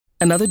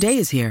Another day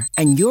is here,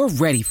 and you're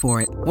ready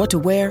for it. What to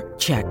wear?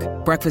 Check.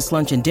 Breakfast,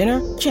 lunch, and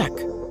dinner? Check.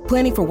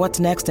 Planning for what's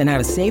next and how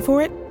to save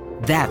for it?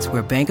 That's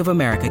where Bank of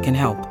America can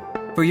help.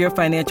 For your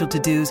financial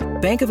to-dos,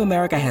 Bank of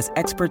America has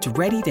experts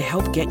ready to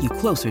help get you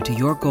closer to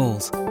your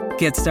goals.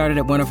 Get started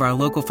at one of our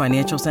local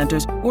financial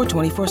centers or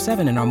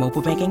 24/7 in our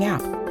mobile banking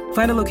app.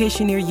 Find a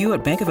location near you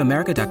at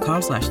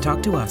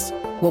bankofamerica.com/talktous.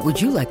 What would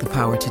you like the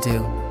power to do?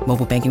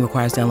 Mobile banking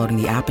requires downloading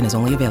the app and is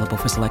only available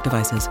for select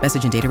devices.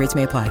 Message and data rates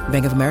may apply.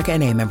 Bank of America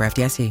N.A., member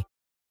FDIC.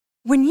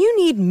 When you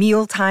need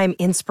mealtime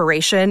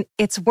inspiration,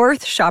 it's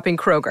worth shopping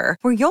Kroger,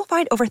 where you'll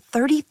find over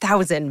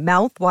 30,000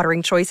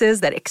 mouth-watering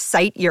choices that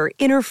excite your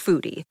inner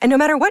foodie. And no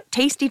matter what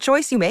tasty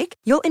choice you make,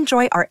 you'll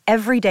enjoy our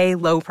everyday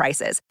low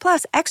prices,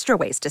 plus extra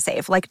ways to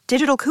save, like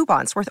digital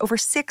coupons worth over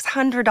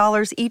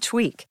 $600 each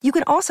week. You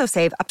can also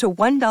save up to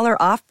 $1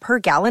 off per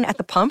gallon at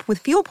the pump with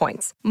fuel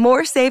points.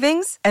 More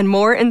savings and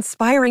more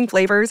inspiring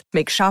flavors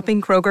make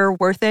shopping Kroger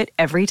worth it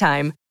every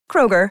time.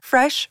 Kroger,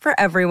 fresh for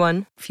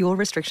everyone. Fuel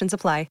restrictions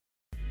apply.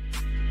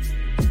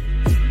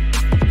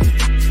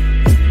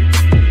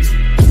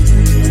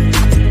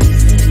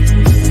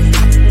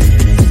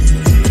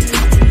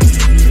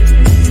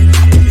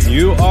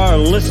 You are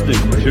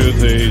listening to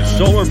the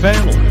Solar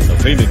Panel, the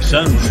Phoenix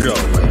Sun Show.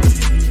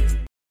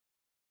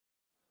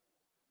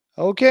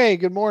 Okay,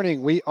 good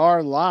morning. We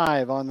are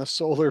live on the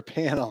Solar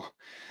Panel.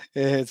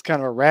 It's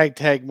kind of a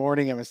ragtag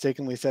morning. I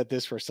mistakenly set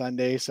this for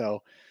Sunday,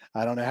 so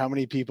I don't know how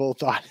many people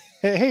thought,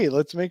 hey,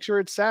 let's make sure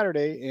it's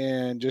Saturday,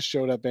 and just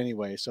showed up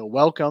anyway. So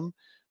welcome,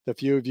 the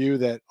few of you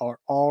that are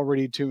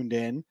already tuned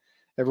in.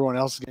 Everyone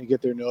else is going to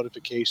get their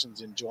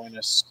notifications and join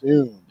us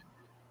soon.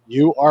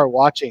 You are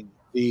watching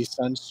the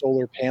Sun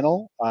Solar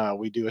Panel.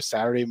 We do a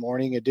Saturday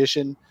morning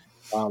edition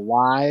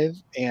live,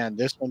 and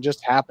this one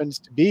just happens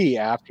to be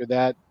after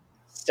that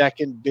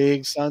second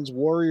big Suns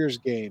Warriors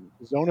game.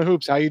 Zona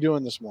Hoops, how you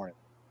doing this morning?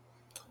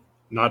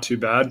 Not too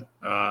bad.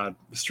 The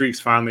streak's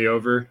finally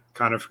over.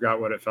 Kind of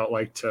forgot what it felt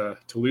like to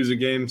lose a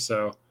game,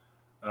 so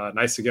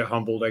nice to get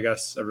humbled, I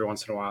guess, every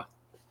once in a while.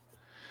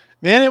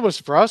 Man, it was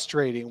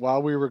frustrating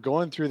while we were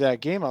going through that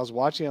game. I was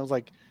watching, I was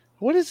like,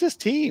 what is this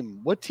team?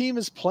 What team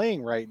is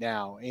playing right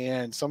now?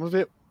 And some of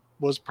it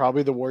was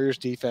probably the Warriors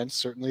defense,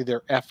 certainly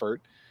their effort,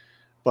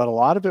 but a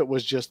lot of it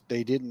was just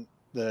the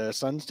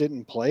Suns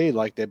didn't play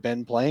like they've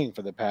been playing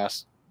for the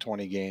past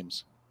 20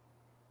 games.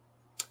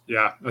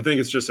 Yeah, I think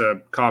it's just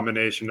a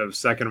combination of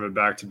second of a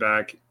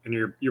back-to-back, and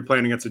you're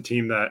playing against a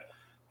team that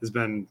has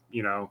been,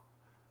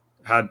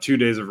 had 2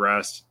 days of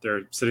rest.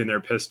 They're sitting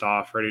there pissed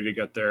off, ready to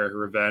get their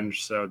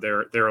revenge. So they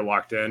were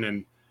locked in,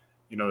 and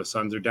the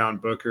Suns are down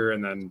Booker,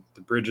 and then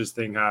the Bridges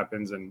thing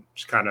happens and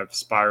just kind of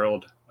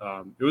spiraled.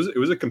 It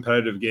was a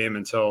competitive game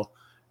until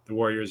the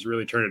Warriors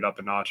really turned it up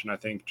a notch, and I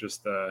think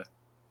just the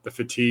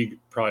fatigue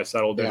probably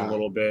settled in a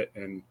little bit.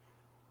 And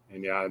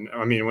yeah,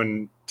 I mean,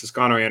 when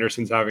Toscano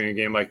Anderson's having a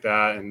game like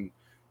that and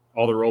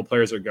all the role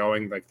players are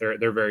going, like they're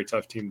a very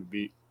tough team to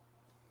beat.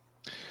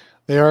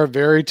 They are a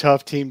very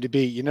tough team to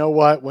beat. You know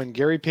what? When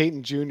Gary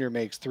Payton Jr.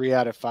 makes 3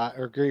 out of 5,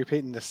 or Gary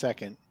Payton II,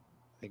 I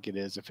think it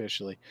is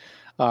officially,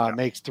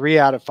 makes 3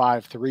 out of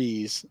 5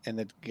 threes, and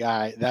the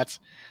guy that's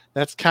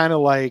kind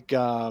of like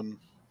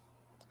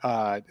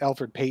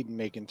Elfrid Payton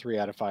making 3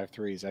 out of 5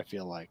 threes. I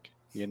feel like,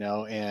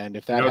 and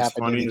if that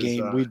happened in the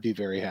game, we'd be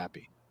very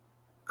happy.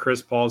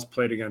 Chris Paul's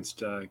played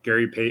against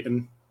Gary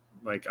Payton.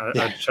 Like I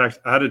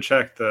had to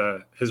check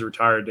his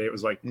retired date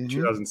was like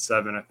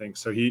 2007, I think.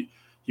 So he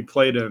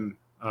played him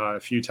a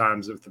few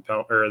times with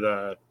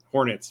the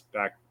Hornets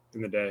back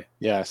in the day.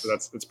 Yes, so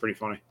that's pretty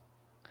funny.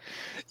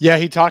 Yeah,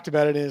 he talked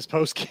about it in his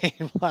post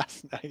game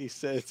last night. He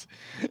says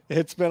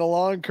it's been a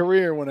long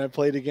career when I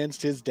played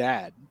against his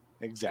dad.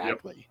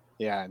 Exactly. Yep.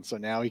 Yeah, and so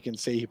now he can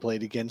say he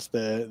played against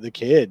the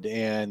kid,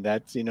 and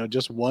that's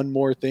just one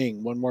more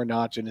thing, one more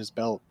notch in his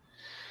belt.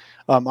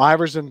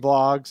 Iverson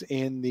Blogs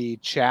in the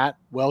chat.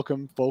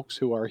 Welcome, folks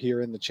who are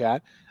here in the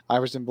chat.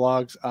 Iverson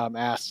Blogs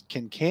asks,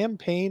 can Cam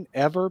Payne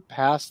ever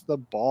pass the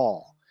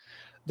ball?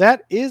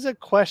 That is a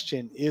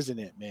question, isn't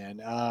it,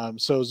 man?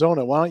 So,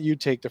 Zona, why don't you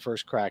take the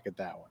first crack at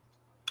that one?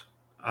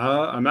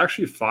 I'm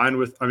actually fine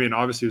with – I mean,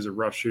 obviously it was a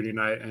rough shooting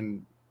night,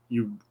 and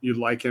you'd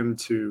like him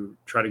to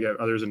try to get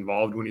others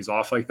involved when he's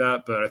off like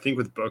that. But I think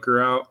with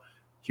Booker out,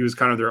 he was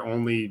kind of their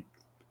only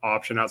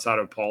option outside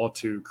of Paul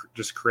to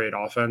just create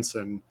offense.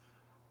 And,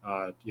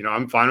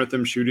 I'm fine with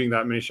them shooting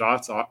that many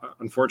shots.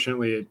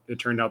 Unfortunately, it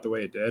turned out the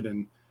way it did,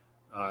 and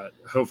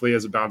hopefully he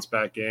has a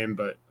bounce-back game.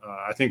 But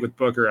I think with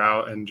Booker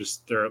out and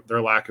just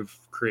their lack of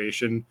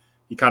creation,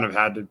 he kind of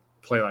had to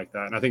play like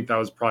that. And I think that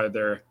was probably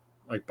their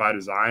by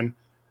design.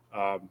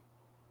 But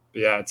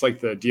yeah, it's like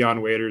the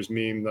Deion Waiters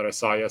meme that I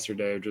saw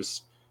yesterday.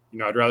 Just,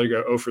 I'd rather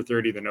go 0 for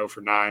 30 than 0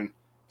 for 9.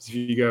 Because if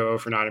you go 0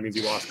 for 9, it means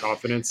you lost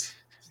confidence.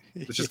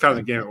 It's just kind of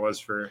the game it was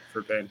for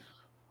Payne.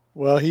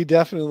 Well, he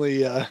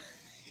definitely,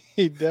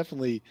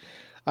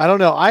 I don't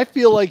know. I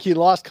feel like he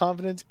lost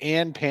confidence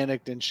and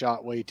panicked and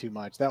shot way too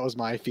much. That was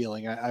my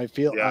feeling. I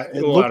feel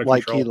it looked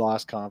like he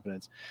lost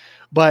confidence.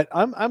 But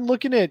I'm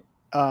looking at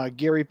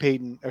Gary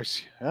Payton.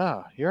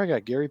 Here I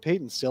got Gary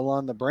Payton still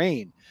on the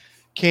brain.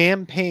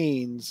 Cam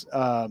Payne's,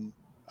 I'm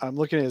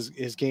looking at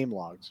his game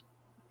logs.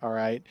 All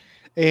right.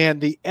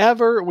 And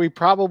we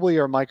probably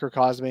are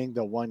microcosming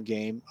the one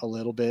game a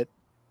little bit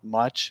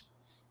much.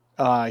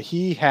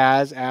 He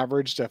has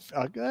averaged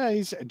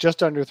he's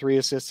just under 3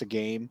 assists a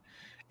game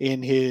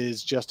in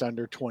his just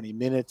under 20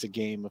 minutes a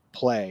game of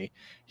play.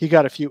 He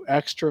got a few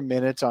extra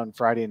minutes on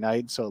Friday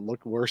night, so it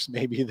looked worse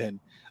maybe than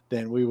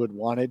we would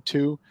want it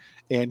to.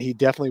 And he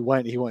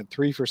went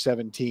 3 for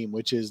 17,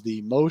 which is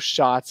the most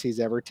shots he's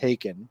ever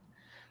taken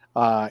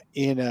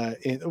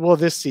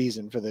this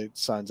season for the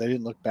Suns. I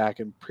didn't look back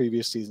in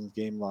previous season's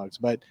game logs,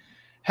 but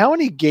how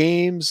many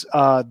games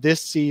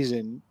this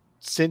season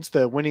since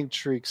the winning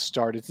streak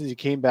started, since he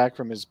came back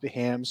from his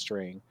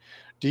hamstring,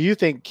 do you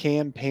think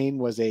Cam Payne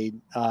was a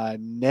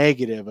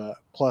negative,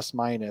 plus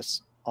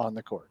minus on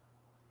the court?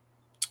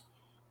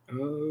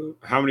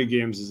 How many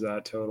games is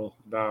that total?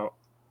 About.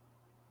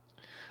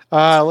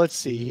 Let's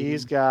see.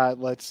 He's got,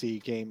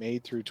 game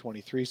 8 through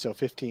 23, so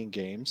 15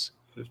 games.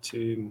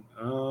 15.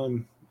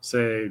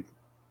 Say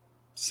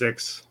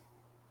 6.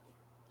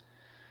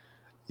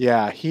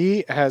 Yeah,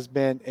 he has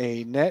been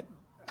a net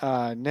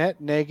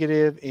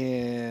negative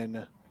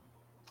in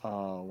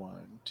 1,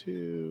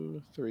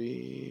 2,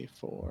 3,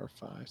 4,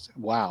 5, 6.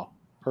 Wow,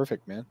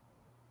 perfect, man.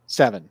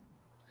 7.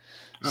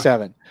 He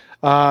hasn't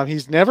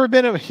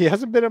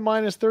been a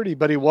minus 30,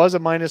 but he was a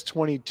minus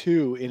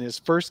 22 in his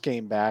first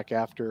game back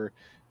after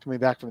coming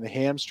back from the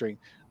hamstring.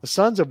 The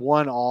Suns have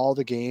won all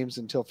the games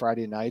until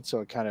Friday night, so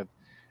it kind of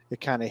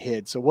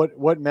hid. So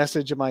what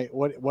message am I,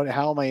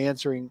 how am I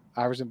answering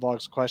Iverson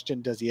Vog's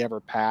question? Does he ever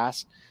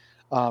pass?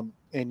 And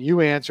you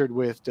answered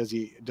with, does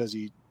he,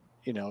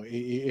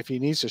 if he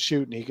needs to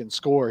shoot and he can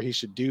score, he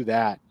should do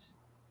that.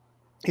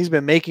 He's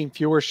been making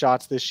fewer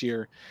shots this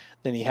year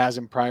than he has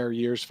in prior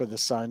years for the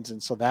Suns.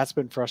 And so that's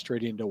been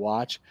frustrating to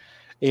watch.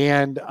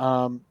 And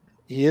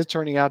he is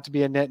turning out to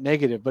be a net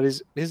negative, but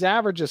his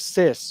average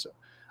assists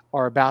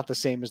are about the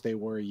same as they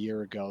were a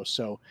year ago.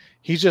 So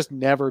he's just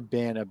never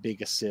been a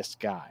big assist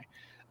guy.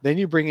 Then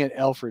you bring in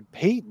Elfrid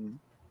Payton,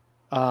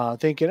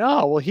 thinking,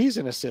 oh, well, he's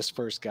an assist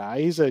first guy.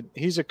 He's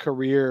a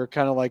career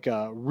kind of like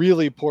a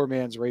really poor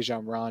man's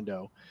Rajon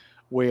Rondo,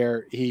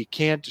 where he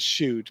can't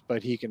shoot,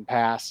 but he can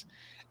pass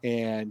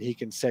and he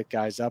can set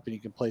guys up and he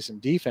can play some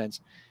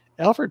defense.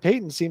 Elfrid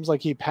Payton seems like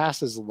he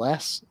passes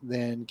less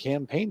than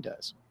Cam Payne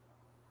does.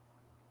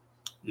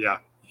 Yeah,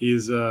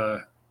 he's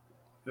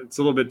it's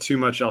a little bit too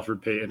much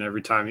Elfrid Payton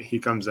every time he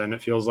comes in,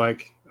 it feels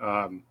like.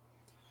 I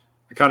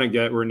kind of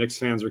get where Knicks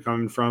fans are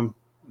coming from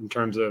in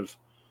terms of,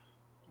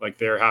 like,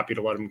 they're happy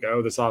to let him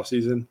go this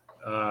offseason.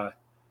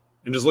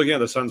 And just looking at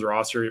the Suns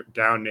roster,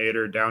 down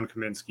Nader, down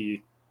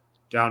Kaminsky,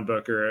 down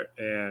Booker,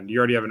 and you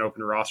already have an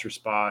open roster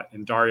spot,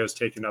 and Dario's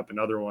taken up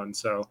another one.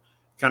 So it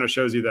kind of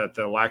shows you that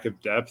the lack of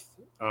depth,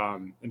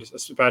 and just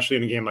especially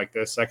in a game like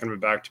this, second of a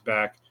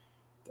back-to-back,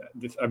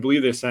 I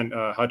believe they sent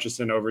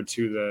Hutchison over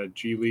to the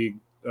G League,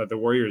 the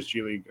Warriors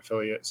G League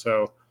affiliate.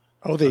 So,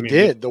 they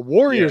did. The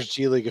Warriors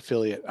G League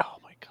affiliate. Oh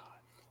my God.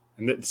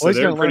 And so he's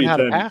they're going to learn how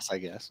thin. to pass, I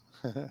guess.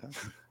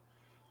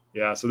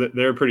 Yeah. So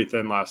they're pretty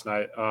thin last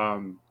night.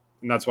 And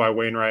that's why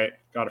Wainwright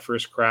got a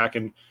first crack.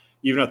 And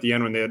even at the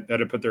end, when they had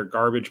to put their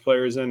garbage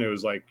players in, it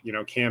was like,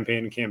 Cam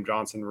Payne and Cam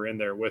Johnson were in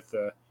there with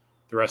the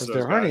rest of those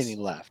guys. There aren't any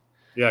left.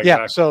 Yeah.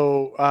 Exactly. Yeah.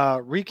 So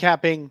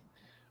recapping,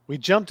 we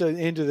jumped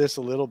into this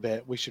a little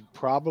bit. We should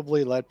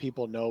probably let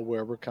people know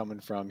where we're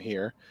coming from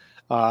here.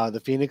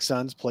 The Phoenix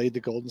Suns played the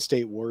Golden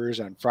State Warriors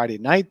on Friday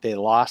night. They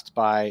lost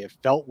by, it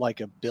felt like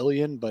a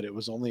billion, but it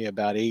was only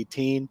about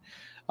 18.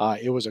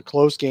 It was a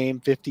close game,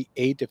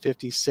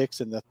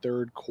 58-56 in the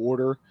third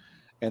quarter.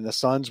 And the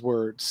Suns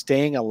were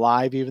staying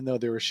alive, even though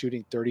they were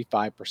shooting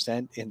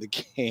 35% in the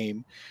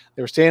game.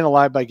 They were staying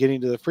alive by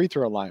getting to the free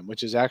throw line,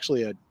 which is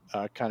actually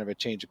a kind of a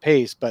change of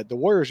pace. But the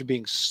Warriors are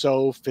being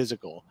so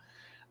physical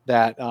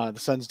that the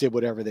Suns did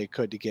whatever they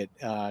could to get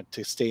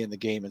to stay in the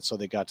game. And so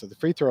they got to the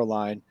free throw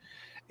line.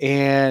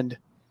 And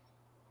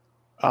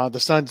the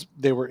Suns,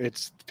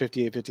 it's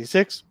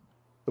 58-56.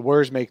 The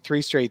Warriors make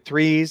 3 straight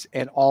threes,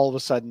 and all of a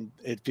sudden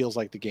it feels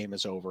like the game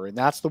is over. And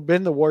that's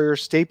been the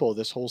Warriors' staple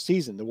this whole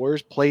season. The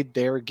Warriors played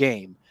their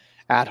game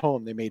at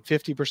home. They made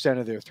 50%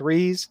 of their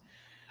threes,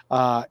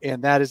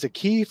 and that is a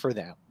key for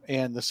them.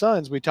 And the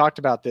Suns, we talked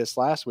about this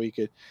last week,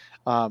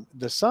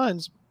 the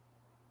Suns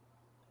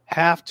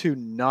have to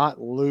not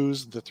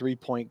lose the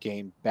three-point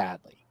game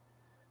badly.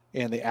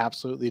 And they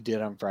absolutely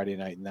did on Friday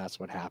night, and that's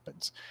what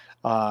happens.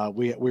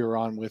 We were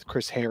on with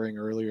Chris Herring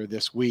earlier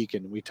this week,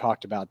 and we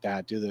talked about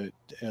that. Do the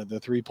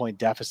 3-point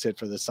deficit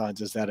for the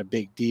Suns, is that a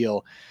big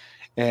deal?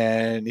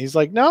 And he's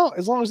like, no,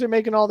 as long as they're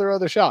making all their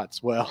other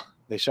shots. Well,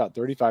 they shot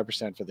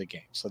 35% for the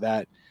game, so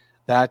that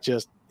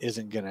just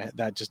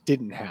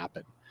didn't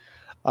happen.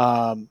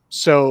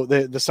 So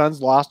the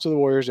Suns lost to the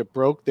Warriors. It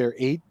broke their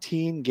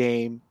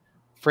 18-game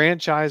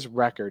franchise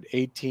record,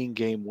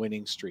 18-game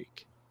winning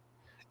streak.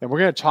 And we're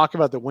going to talk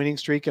about the winning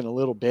streak in a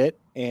little bit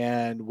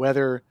and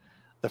whether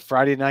the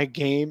Friday night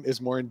game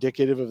is more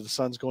indicative of the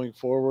Suns going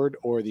forward,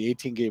 or the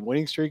 18-game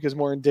winning streak is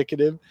more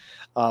indicative.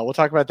 We'll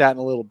talk about that in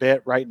a little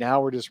bit. Right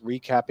now, we're just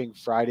recapping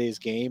Friday's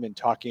game and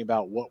talking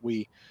about what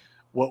we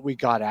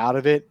got out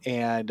of it,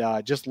 and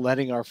just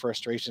letting our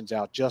frustrations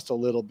out just a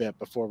little bit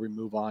before we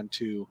move on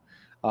to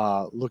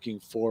looking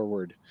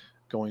forward,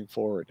 going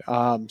forward.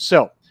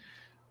 So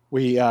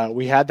we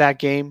had that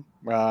game.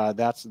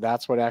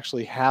 That's what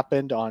actually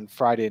happened on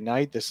Friday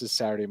night. This is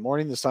Saturday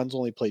morning. The Suns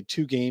only played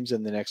 2 games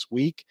in the next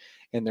week,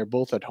 and they're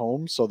both at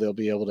home, so they'll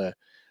be able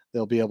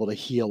to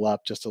heal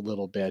up just a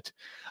little bit.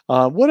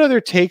 What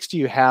other takes do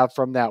you have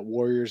from that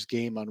Warriors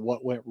game on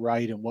what went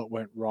right and what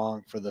went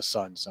wrong for the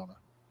Suns, Zona?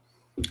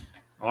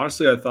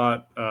 Honestly, I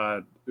thought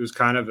it was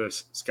kind of a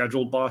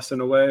scheduled loss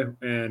in a way,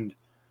 and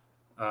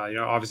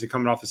obviously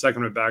coming off the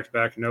second one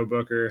back-to-back, no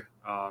Booker.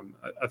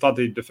 I thought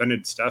they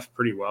defended Steph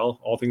pretty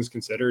well, all things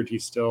considered. He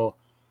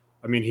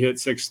hit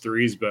 6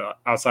 threes, but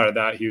outside of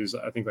that, he was,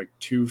 I think, like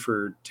 2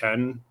 for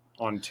 10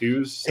 on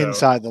twos. So,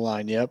 inside the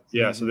line, yep.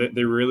 Yeah, mm-hmm. So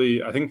they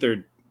really, I think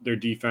their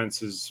defense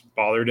has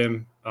bothered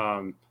him,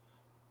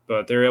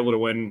 but they're able to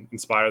win in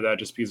spite of that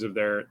just because of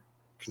their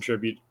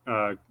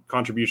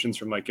contributions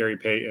from like Gary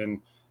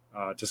Payton,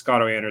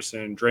 Toscano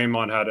Anderson.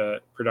 Draymond had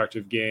a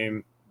productive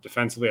game.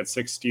 Defensively had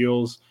 6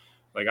 steals.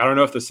 Like, I don't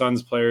know if the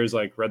Suns players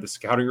like read the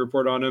scouting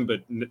report on him,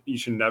 but you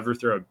should never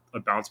throw a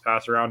bounce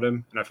pass around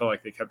him. And I felt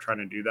like they kept trying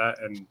to do that.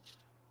 And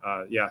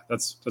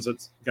that's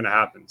what's going to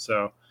happen.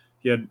 So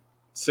he had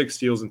 6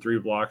 steals and 3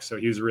 blocks. So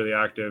he was really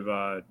active.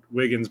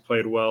 Wiggins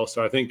played well.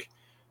 So I think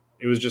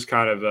it was just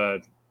kind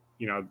of,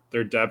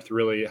 their depth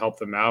really helped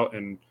them out.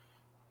 And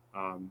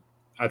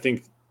I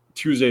think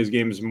Tuesday's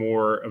game is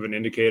more of an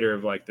indicator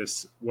of like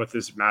what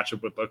this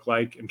matchup would look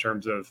like in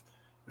terms of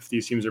if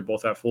these teams are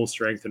both at full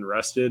strength and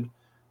rested.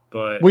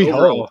 But we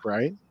hope,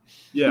 right?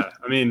 Yeah,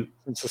 I mean,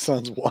 since the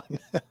Suns won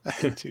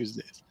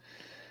Tuesdays.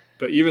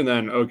 But even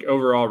then,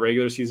 overall,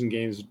 regular season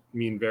games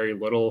mean very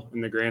little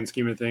in the grand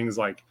scheme of things.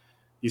 Like,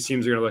 these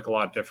teams are going to look a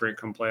lot different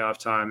come playoff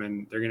time,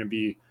 and they're going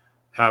to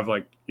have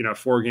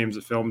 4 games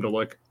of film to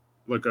look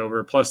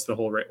over, plus the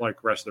whole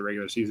rest of the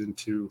regular season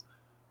to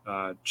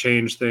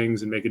change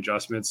things and make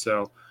adjustments.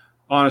 So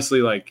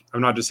honestly,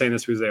 I'm not just saying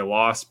this because they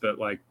lost, but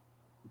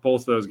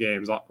both those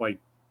games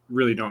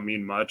really don't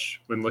mean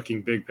much when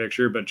looking big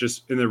picture, but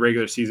just in the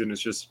regular season,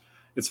 it's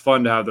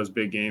fun to have those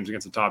big games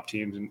against the top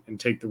teams and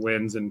take the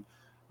wins and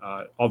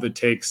all the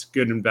takes,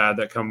 good and bad,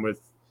 that come with,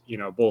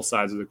 both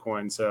sides of the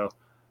coin. So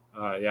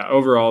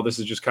overall, this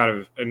is just kind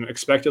of an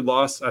expected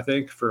loss, I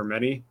think, for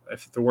many.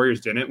 If the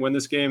Warriors didn't win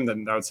this game,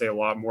 then that would say a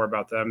lot more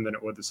about them than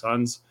it would the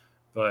Suns.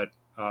 But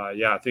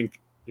I think,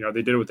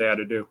 they did what they had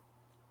to do.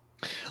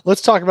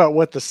 Let's talk about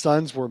what the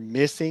Suns were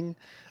missing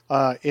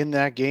in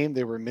that game.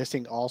 They were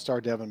missing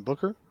all-star Devin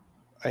Booker.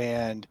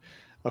 And,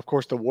 of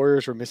course, the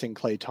Warriors were missing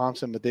Klay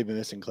Thompson, but they've been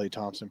missing Klay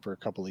Thompson for a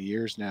couple of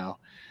years now.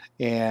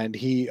 And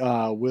he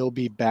will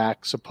be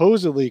back.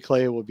 Supposedly,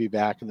 Klay will be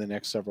back in the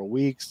next several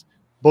weeks.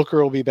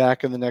 Booker will be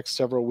back in the next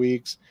several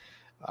weeks.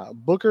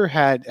 Booker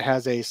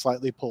has a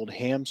slightly pulled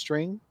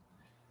hamstring,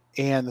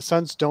 and the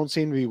Suns don't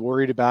seem to be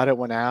worried about it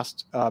when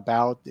asked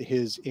about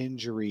his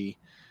injury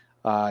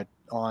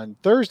on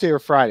Thursday or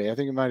Friday. I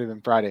think it might have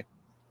been Friday.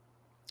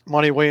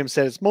 Monty Williams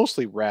said it's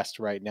mostly rest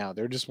right now.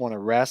 They just want to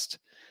rest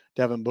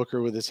Devin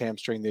Booker with his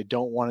hamstring. They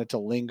don't want it to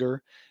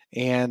linger,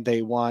 and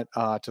they want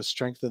to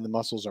strengthen the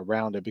muscles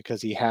around it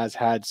because he has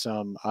had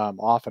some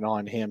off and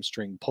on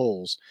hamstring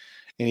pulls.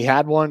 And he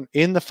had one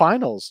in the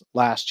finals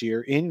last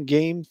year in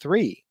game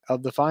 3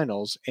 of the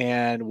finals.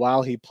 And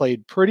while he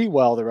played pretty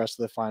well the rest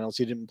of the finals,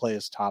 he didn't play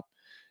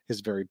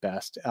his very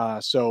best.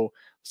 So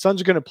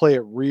Suns are going to play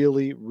it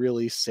really,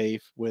 really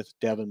safe with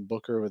Devin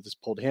Booker with his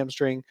pulled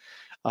hamstring.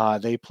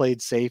 They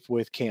played safe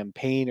with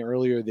Campaign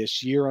earlier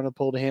this year on a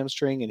pulled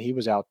hamstring, and he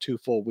was out 2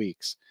 full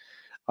weeks.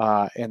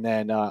 And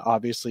then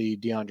obviously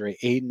DeAndre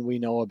Ayton, we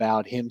know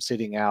about him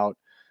sitting out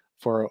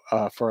for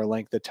a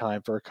length of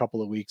time for a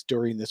couple of weeks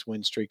during this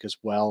win streak as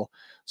well.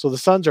 So the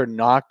Suns are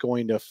not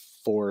going to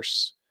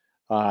force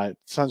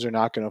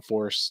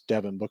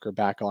Devin Booker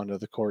back onto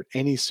the court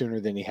any sooner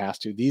than he has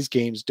to. These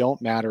games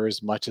don't matter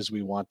as much as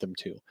we want them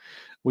to.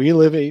 We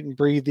live, eat, and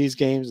breathe these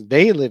games.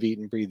 They live, eat,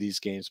 and breathe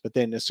these games. But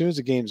then as soon as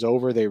the game's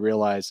over, they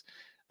realize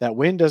that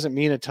win doesn't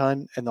mean a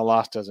ton and the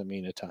loss doesn't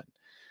mean a ton.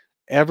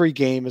 Every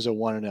game is a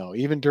 1-0.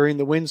 Even during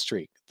the win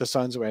streak, the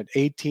Suns had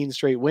 18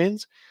 straight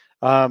wins.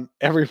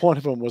 Every one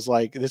of them was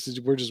like,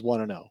 we're just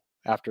 1-0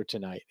 after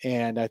tonight.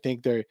 And I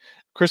think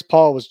Chris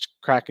Paul was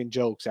cracking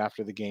jokes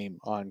after the game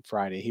on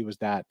Friday. He was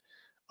that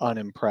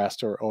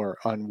unimpressed or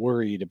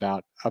unworried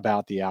about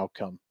the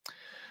outcome.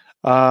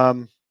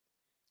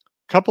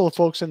 Couple of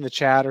folks in the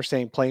chat are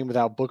saying playing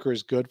without Booker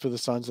is good for the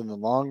Suns in the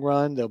long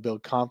run. They'll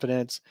build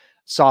confidence.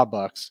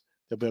 Sawbucks.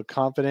 They'll build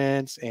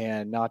confidence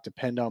and not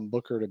depend on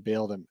Booker to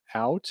bail them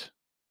out.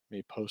 Let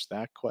me post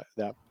that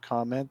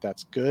comment.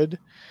 That's good.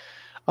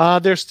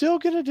 They're still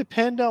going to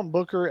depend on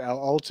Booker.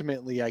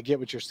 Ultimately, I get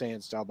what you're saying,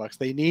 Starbucks.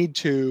 They need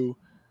to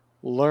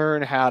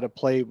learn how to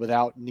play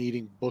without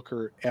needing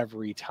Booker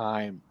every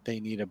time they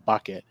need a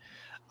bucket.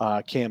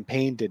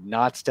 Campaign did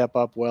not step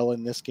up well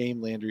in this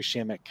game. Landry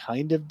Shamet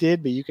kind of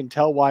did, but you can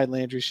tell why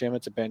Landry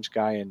Shamet's a bench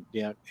guy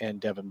and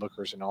Devin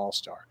Booker's an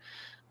all-star.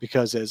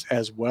 Because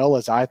as well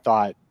as I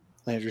thought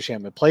Landry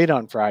Shamet played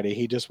on Friday,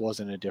 he just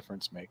wasn't a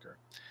difference maker.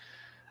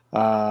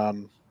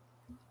 Iverson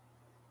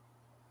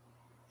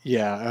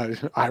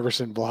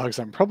vlogs.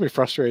 I'm probably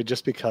frustrated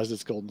just because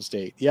it's Golden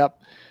State.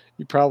 Yep,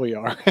 you probably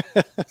are.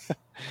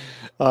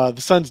 The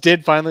Suns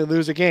did finally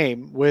lose a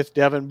game with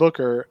Devin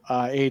Booker,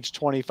 age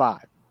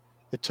 25.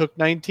 It took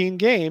 19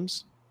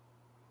 games,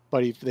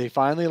 but they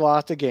finally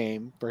lost a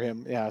game for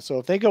him. Yeah, so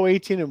if they go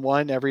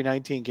 18-1 every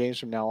 19 games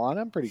from now on,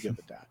 I'm pretty good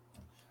with that.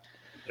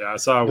 Yeah, I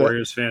saw a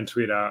Warriors fan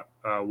tweet out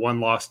one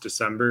loss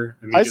December.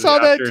 I saw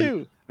that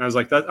too. And I was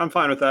like, "I'm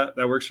fine with that.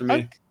 That works for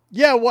me."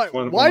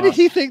 Why did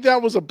he think that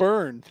was a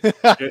burn?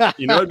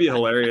 It'd be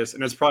hilarious,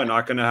 and it's probably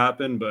not going to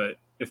happen. But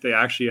if they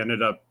actually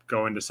ended up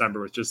going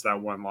December with just that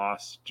one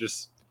loss,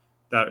 just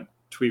that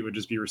tweet would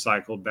just be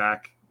recycled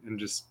back and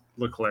just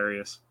look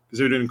hilarious because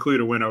it would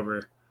include a win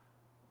over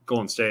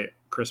Golden State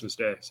Christmas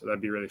Day. So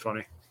that'd be really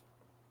funny.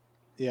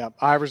 Yeah,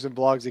 Iverson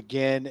vlogs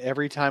again.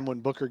 Every time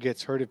when Booker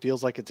gets hurt, it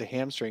feels like it's a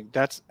hamstring.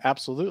 That's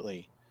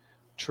absolutely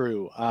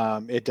true.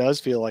 It does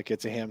feel like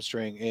it's a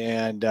hamstring.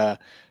 And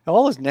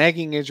all his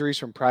nagging injuries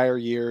from prior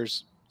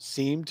years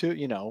seem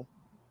to,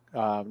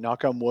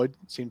 knock on wood,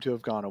 seem to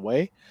have gone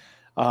away.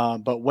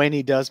 But when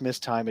he does miss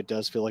time, it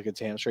does feel like it's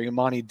hamstring.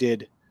 Imani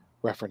did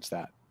reference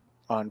that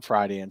on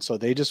Friday. And so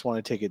they just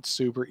want to take it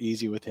super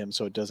easy with him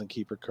so it doesn't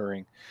keep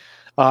recurring.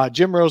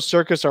 Jim Rose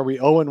Circus, are we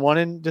 0-1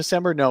 in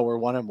December? No, we're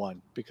 1-1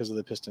 because of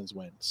the Pistons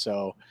win.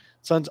 So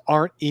Suns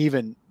aren't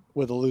even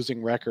with a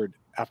losing record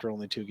after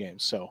only 2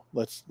 games. So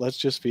let's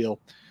just feel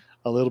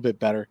a little bit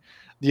better.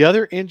 The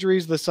other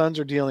injuries the Suns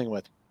are dealing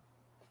with.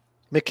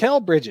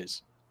 Mikal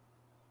Bridges,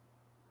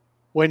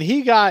 when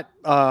he got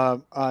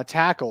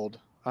tackled,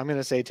 I'm going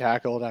to say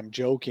tackled. I'm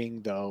joking,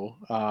 though.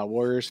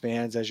 Warriors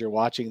fans, as you're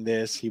watching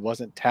this, he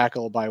wasn't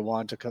tackled by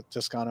Juan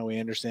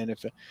Toscano-Anderson.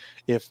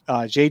 If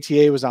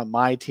JTA was on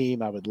my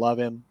team, I would love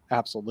him.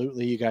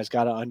 Absolutely. You guys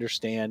got to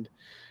understand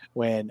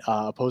when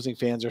opposing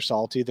fans are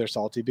salty, they're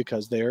salty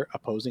because they're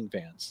opposing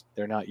fans.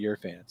 They're not your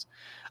fans.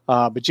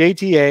 But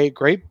JTA,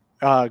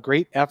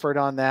 great effort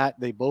on that.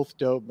 They both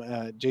dove.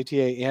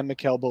 JTA and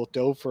Mikal both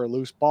dove for a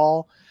loose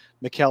ball.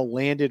 Mikal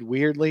landed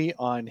weirdly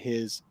on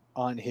his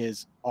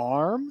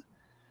arm.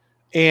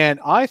 And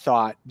I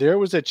thought there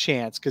was a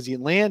chance because he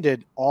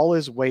landed all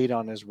his weight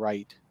on his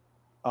right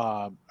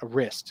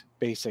wrist,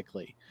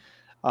 basically.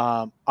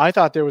 I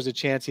thought there was a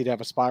chance he'd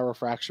have a spiral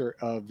fracture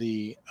of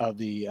the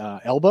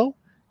elbow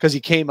because he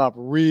came up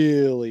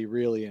really,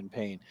 really in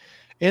pain.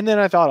 And then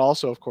I thought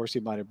also, of course, he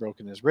might have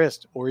broken his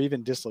wrist or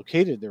even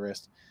dislocated the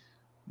wrist.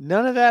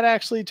 None of that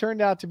actually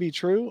turned out to be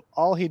true.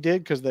 All he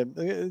did, because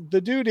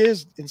the dude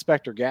is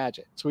Inspector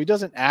Gadget, so he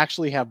doesn't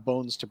actually have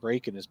bones to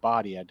break in his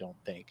body, I don't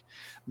think.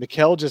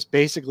 Mikal just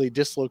basically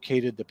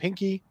dislocated the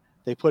pinky.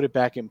 They put it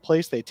back in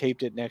place. They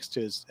taped it next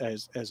to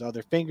his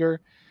other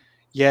finger.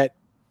 Yet,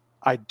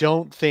 I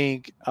don't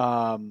think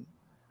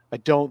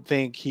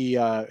he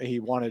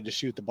wanted to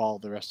shoot the ball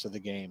the rest of the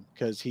game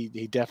because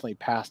he definitely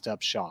passed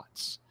up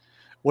shots.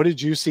 What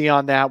did you see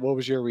on that? What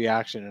was your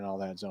reaction and all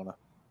that, Zona?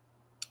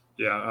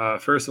 Yeah,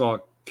 first of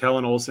all,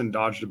 Kellen Olson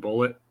dodged a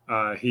bullet.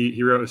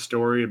 He wrote a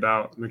story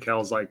about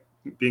Mikal's like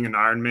being an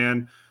Iron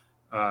Man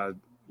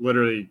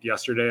literally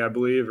yesterday, I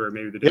believe, or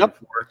maybe the day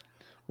before.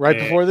 Right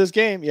before this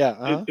game, yeah.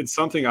 Uh-huh. It's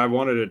something I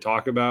wanted to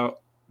talk about,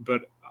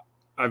 but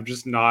I've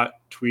just not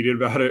tweeted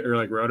about it or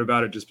like wrote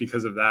about it just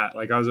because of that.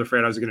 Like I was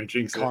afraid I was going to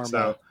jinx it.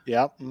 So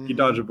he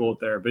dodged a bullet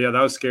there. But yeah,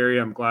 that was scary.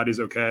 I'm glad he's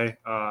okay.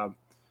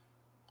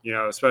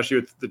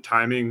 Especially with the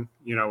timing,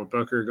 with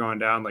Booker going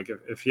down, like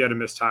if he had to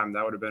miss time,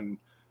 that would have been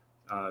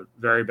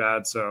very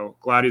bad. So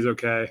glad he's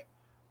okay.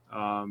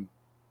 And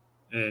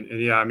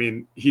yeah, I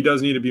mean, he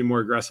does need to be more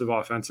aggressive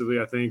offensively.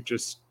 I think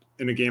just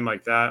in a game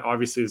like that,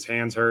 obviously his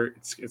hands hurt.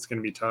 It's going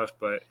to be tough,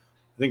 but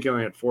I think he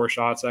only had 4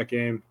 shots that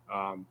game.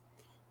 I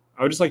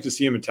would just like to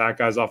see him attack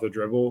guys off the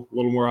dribble a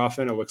little more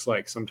often. It looks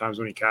like sometimes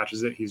when he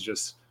catches it, he's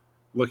just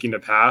looking to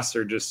pass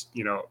or just,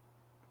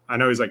 I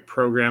know he's like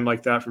programmed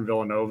like that from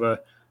Villanova,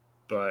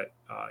 but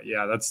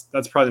yeah,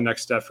 that's probably the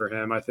next step for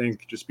him. I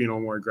think just being a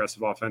little more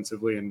aggressive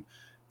offensively. And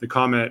the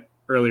comment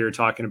earlier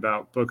talking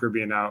about Booker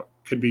being out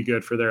could be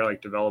good for their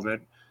like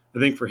development. I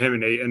think for him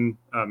and Ayton,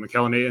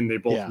 Mikal and Ayton, they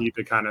both need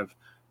to kind of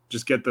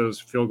just get those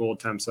field goal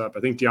attempts up. I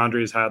think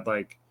DeAndre's had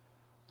like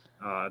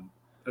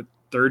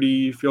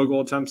 30 field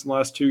goal attempts in the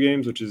last 2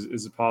 games, which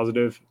is a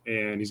positive,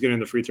 and he's getting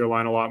the free throw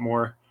line a lot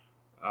more.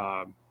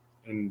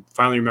 And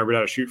finally remembered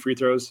how to shoot free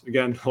throws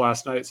again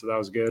last night, so that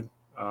was good.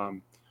 But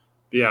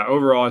yeah,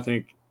 overall, I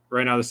think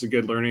right now this is a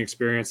good learning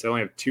experience. They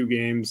only have 2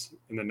 games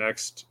in the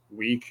next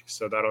week,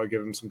 so that'll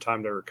give them some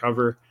time to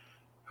recover,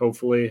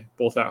 hopefully,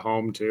 both at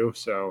home too.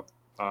 So,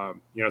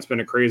 it's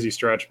been a crazy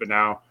stretch, but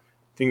now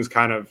things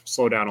kind of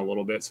slow down a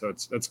little bit, so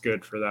that's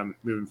good for them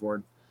moving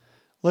forward.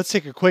 Let's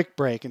take a quick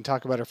break and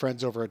talk about our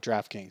friends over at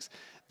DraftKings.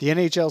 The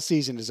NHL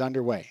season is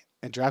underway.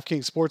 And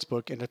DraftKings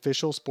Sportsbook, an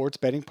official sports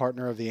betting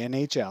partner of the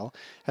NHL,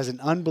 has an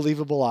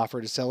unbelievable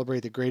offer to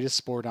celebrate the greatest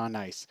sport on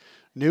ice.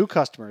 New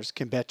customers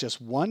can bet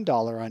just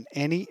 $1 on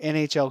any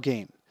NHL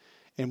game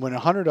and win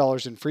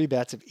 $100 in free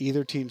bets if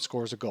either team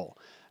scores a goal.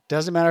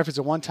 Doesn't matter if it's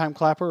a one-time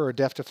clapper or a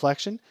deft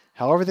deflection,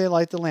 however they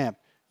light the lamp,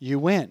 you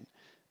win.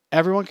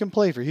 Everyone can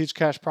play for huge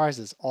cash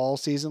prizes all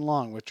season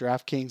long with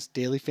DraftKings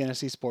Daily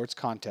Fantasy Sports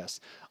Contests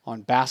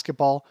on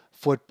basketball,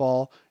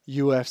 football,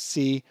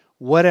 UFC,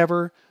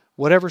 whatever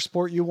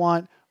sport you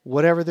want,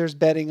 whatever there's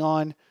betting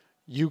on,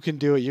 you can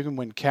do it. You can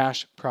win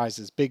cash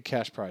prizes, big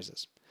cash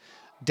prizes.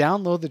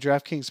 Download the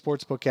DraftKings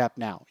Sportsbook app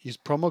now. Use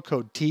promo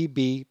code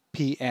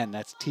TBPN.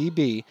 That's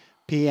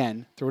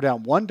TBPN. Throw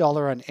down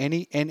 $1 on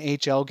any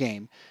NHL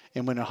game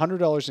and win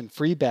 $100 in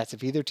free bets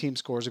if either team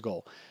scores a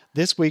goal.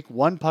 This week,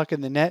 one puck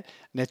in the net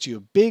nets you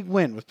a big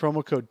win with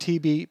promo code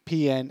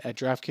TBPN at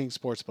DraftKings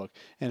Sportsbook,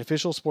 an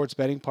official sports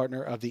betting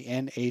partner of the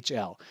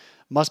NHL.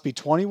 Must be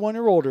 21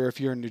 or older if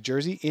you're in New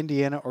Jersey,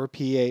 Indiana, or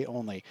PA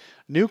only.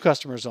 New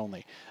customers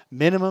only.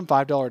 Minimum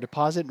 $5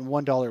 deposit and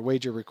 $1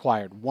 wager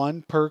required.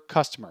 One per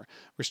customer.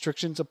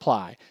 Restrictions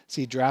apply.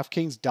 See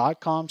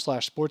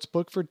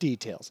DraftKings.com/sportsbook for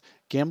details.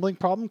 Gambling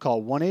problem?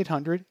 Call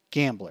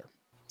 1-800-GAMBLER.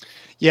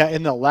 Yeah,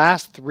 in the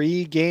last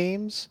 3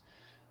 games,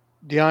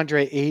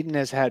 DeAndre Ayton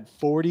has had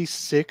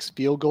 46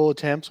 field goal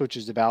attempts, which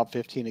is about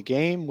 15 a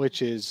game,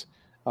 which is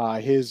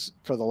his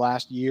for the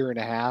last year and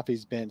a half.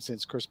 He's been,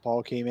 since Chris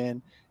Paul came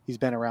in, he's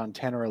been around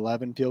 10 or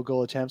 11 field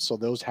goal attempts. So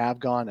those have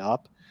gone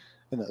up.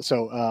 And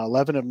so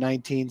 11 of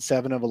 19,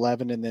 7 of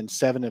 11, and then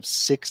 7 of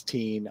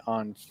 16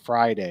 on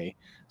Friday.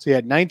 So he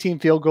had 19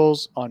 field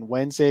goals on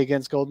Wednesday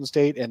against Golden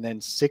State and then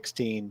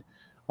 16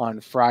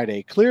 on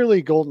Friday.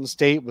 Clearly, Golden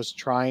State was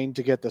trying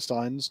to get the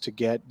Suns to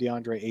get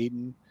DeAndre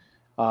Ayton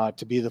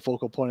to be the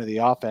focal point of the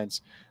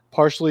offense,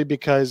 partially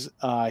because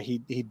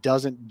he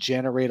doesn't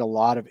generate a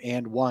lot of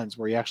and ones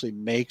where he actually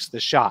makes the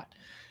shot.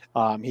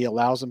 He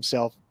allows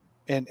himself,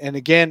 and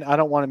again, I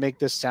don't want to make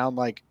this sound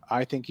like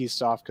I think he's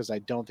soft, because I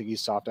don't think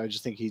he's soft. I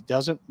just think he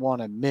doesn't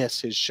want to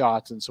miss his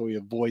shots, and so he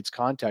avoids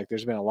contact.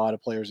 There's been a lot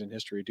of players in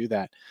history who do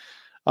that.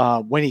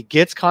 When he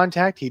gets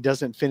contact, he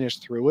doesn't finish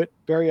through it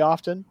very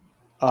often.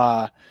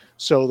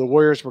 So the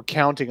Warriors were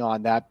counting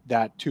on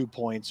that 2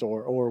 points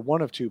or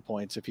 1 of 2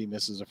 points if he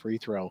misses a free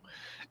throw,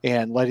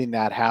 and letting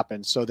that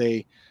happen. So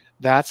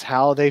that's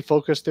how they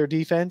focused their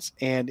defense.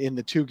 And in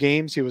the 2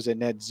 games, he was a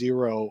net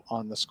 0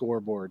 on the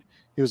scoreboard.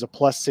 He was a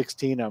plus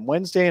 16 on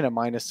Wednesday and a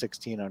minus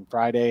 16 on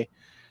Friday.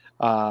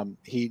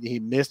 He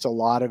missed a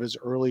lot of his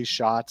early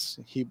shots.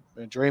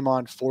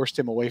 Draymond forced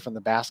him away from the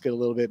basket a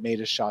little bit, made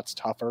his shots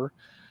tougher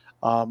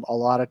a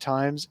lot of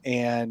times.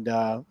 And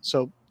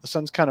so the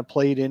Suns kind of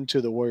played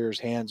into the Warriors'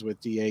 hands with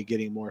DA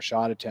getting more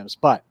shot attempts.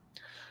 But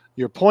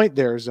your point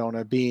there,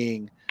 Zona,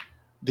 being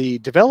the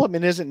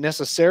development isn't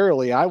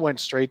necessarily, I went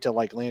straight to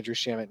like Landry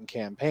Shamet and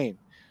campaign.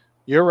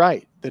 You're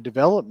right. The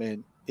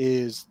development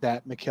is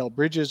that Mikal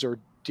Bridges or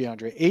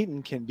DeAndre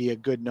Ayton can be a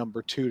good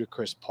number 2 to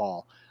Chris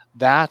Paul.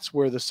 That's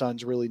where the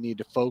Suns really need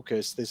to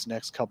focus this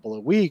next couple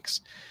of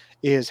weeks,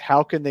 is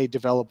how can they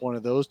develop one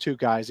of those 2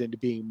 guys into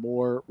being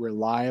more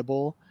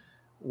reliable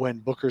when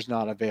Booker's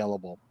not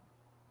available.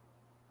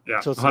 Yeah,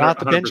 so it's not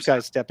the bench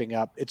guys stepping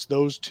up. It's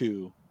those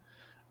 2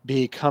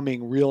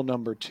 becoming real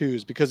number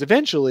 2s, because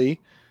eventually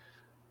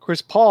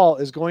Chris Paul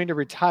is going to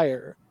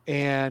retire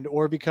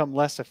or become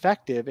less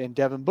effective, and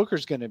Devin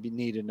Booker's going to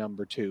need a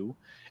number 2,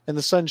 and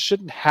the Suns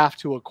shouldn't have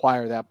to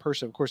acquire that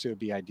person. Of course, it would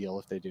be ideal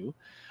if they do,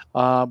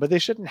 but they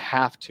shouldn't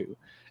have to.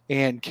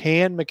 And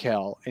can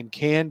Mikal and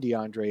can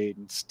DeAndre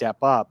Ayton step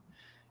up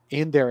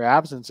in their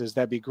absences?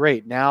 That'd be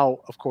great. Now,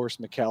 of course,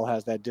 Mikal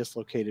has that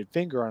dislocated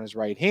finger on his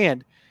right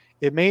hand.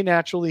 It may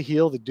naturally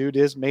heal. The dude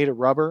is made of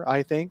rubber,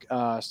 I think.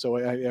 So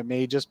it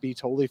may just be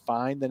totally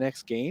fine the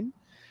next game.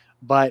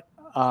 But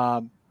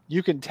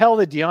you can tell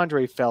that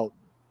DeAndre felt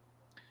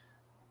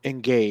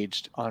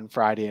engaged on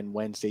Friday and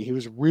Wednesday. He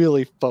was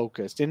really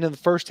focused. And in the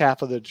first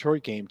half of the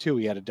Detroit game, too,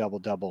 he had a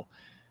double-double.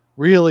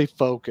 Really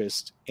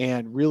focused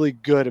and really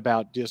good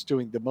about just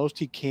doing the most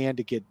he can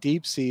to get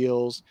deep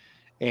seals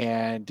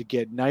and to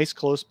get nice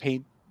close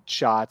paint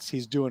shots.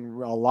 He's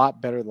doing a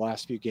lot better the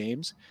last few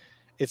games.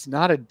 It's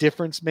not a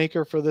difference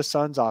maker for the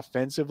Suns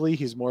offensively.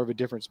 He's more of a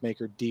difference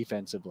maker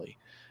defensively.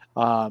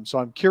 So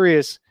I'm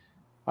curious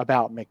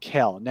about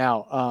Mikal.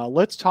 Now,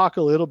 let's talk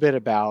a little bit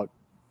about,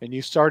 and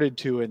you started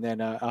to, and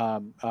then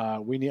I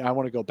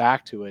want to go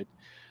back to it.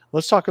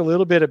 Let's talk a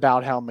little bit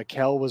about how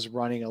Mikal was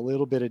running a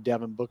little bit of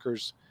Devin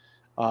Booker's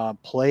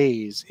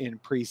plays in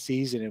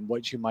preseason, and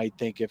what you might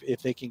think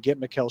if they can get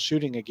Mikal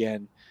shooting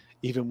again,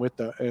 even with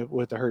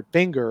the hurt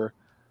finger.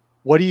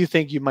 What do you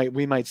think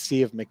we might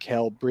see of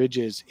Mikal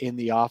Bridges in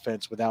the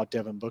offense without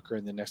Devin Booker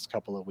in the next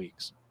couple of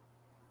weeks?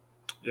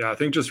 Yeah, I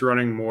think just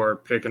running more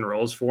pick and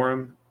rolls for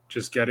him,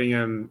 just getting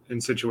him in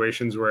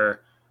situations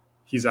where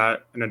he's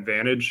at an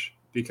advantage,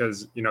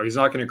 because, he's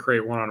not going to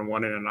create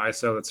one-on-one in an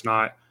ISO. That's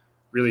not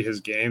really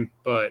his game.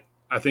 But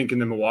I think in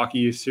the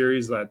Milwaukee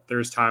series that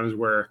there's times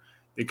where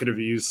they could have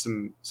used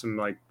some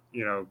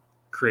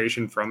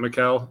creation from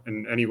Mikal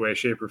in any way,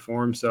 shape, or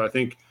form. So I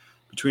think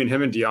between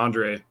him and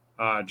DeAndre,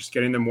 just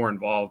getting them more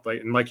involved.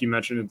 Like you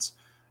mentioned, it's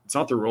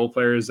not the role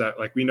players that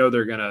like we know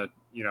they're gonna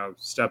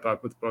step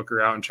up with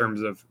Booker out in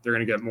terms of they're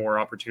gonna get more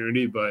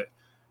opportunity, but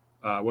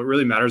what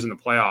really matters in the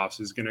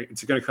playoffs is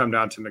it's gonna come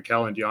down to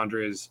Mikal and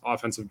DeAndre's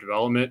offensive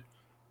development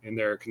and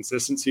their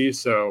consistency.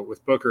 So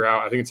with Booker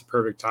out, I think it's a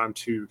perfect time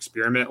to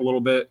experiment a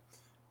little bit.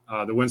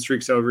 The win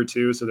streak's over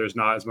too, so there's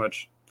not as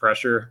much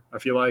pressure, I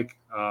feel like,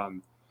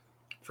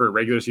 for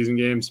regular season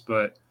games.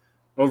 But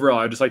overall,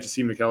 I'd just like to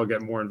see Mikal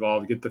get more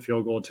involved, get the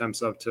field goal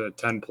attempts up to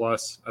 10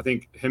 plus. I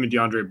think him and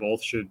DeAndre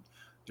both should.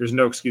 There's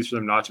no excuse for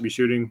them not to be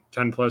shooting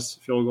 10 plus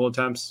field goal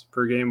attempts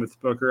per game with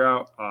Booker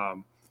out.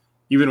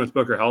 Even with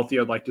Booker healthy,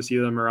 I'd like to see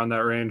them around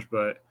that range,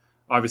 but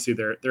obviously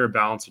they're a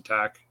balanced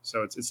attack,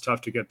 so it's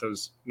tough to get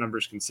those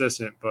numbers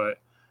consistent. But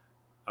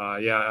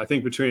I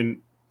think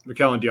between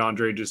Mikal and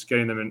DeAndre, just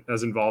getting them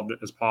as involved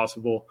as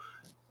possible,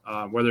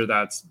 whether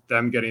that's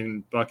them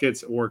getting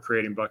buckets or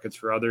creating buckets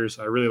for others.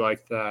 I really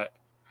like that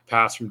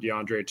pass from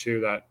DeAndre too,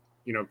 that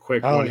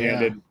quick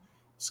one-handed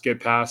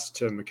skip pass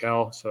to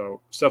Mikal.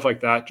 So stuff like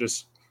that,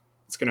 just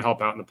it's going to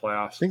help out in the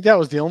playoffs. I think that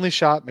was the only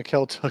shot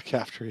Mikal took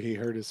after he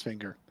hurt his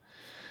finger.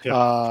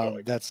 Yeah,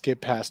 that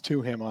skip pass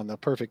to him on the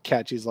perfect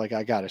catch. He's like,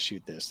 I got to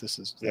shoot this.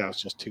 That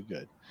was just too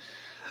good.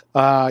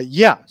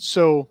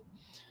 So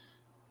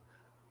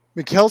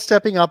Mikal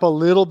stepping up a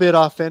little bit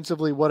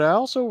offensively. What I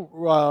also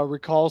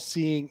recall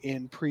seeing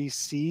in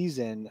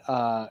preseason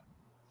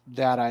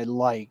that I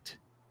liked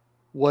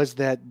was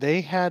that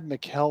they had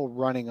Mikal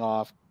running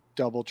off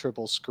double,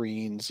 triple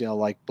screens,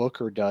 like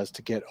Booker does,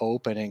 to get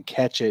open and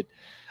catch it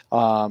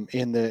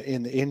in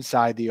the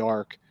inside the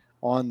arc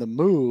on the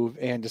move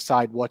and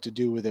decide what to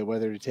do with it,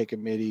 whether to take a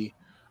midi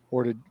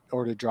or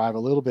to drive a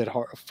little bit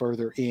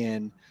further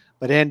in,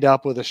 but end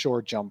up with a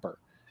short jumper.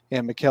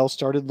 And Mikal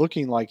started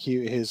looking like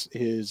his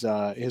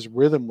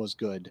rhythm was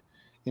good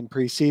in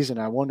preseason.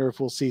 I wonder if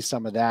we'll see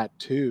some of that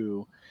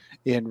too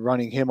in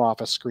running him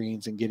off of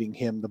screens and getting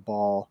him the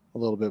ball a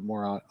little bit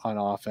more on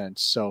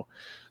offense. So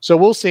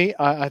we'll see.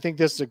 I think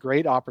this is a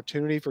great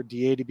opportunity for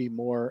DA to be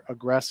more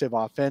aggressive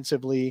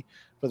offensively,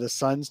 for the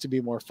Suns to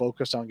be more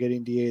focused on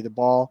getting DA the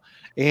ball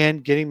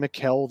and getting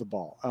Mikal the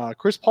ball.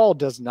 Chris Paul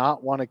does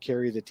not want to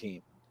carry the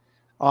team.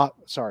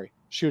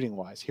 Shooting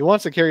wise, he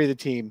wants to carry the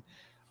team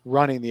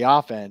running the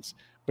offense,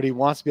 but he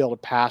wants to be able to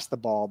pass the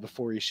ball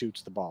before he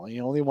shoots the ball.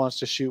 He only wants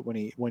to shoot when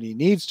he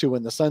needs to,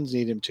 when the Suns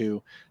need him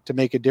to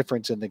make a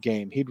difference in the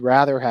game. He'd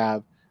rather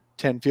have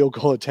 10 field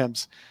goal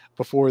attempts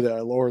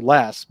or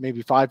less,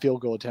 maybe 5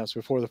 field goal attempts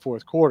before the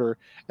fourth quarter,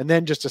 and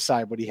then just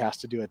decide what he has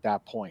to do at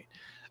that point.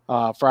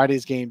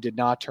 Friday's game did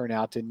not turn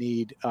out to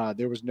need.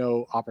 There was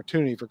no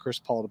opportunity for Chris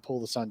Paul to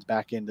pull the Suns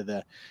back into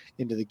the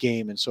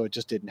game, and so it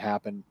just didn't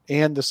happen.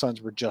 And the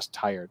Suns were just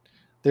tired.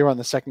 They were on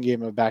the second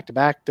game of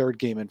back-to-back, third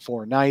game in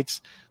 4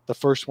 nights. The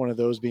first one of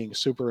those being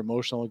super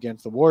emotional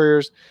against the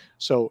Warriors.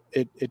 So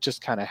it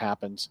just kind of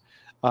happens.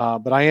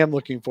 But I am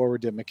looking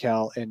forward to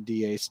Mikal and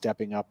DA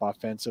stepping up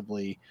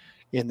offensively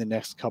in the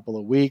next couple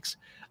of weeks.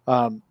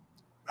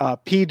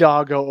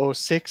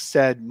 PDog006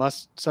 said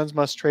Suns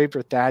must trade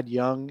for Thad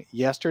Young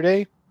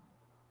yesterday.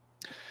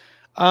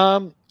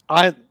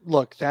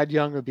 Thad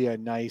Young would be a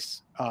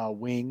nice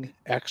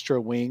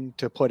extra wing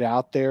to put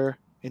out there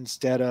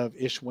instead of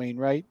Ish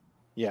Wainwright.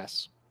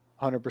 Yes,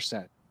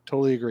 100%.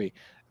 Totally agree.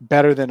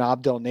 Better than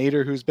Abdel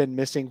Nader, who's been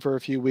missing for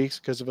a few weeks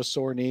because of a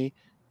sore knee.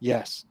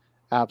 Yes,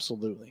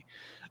 absolutely.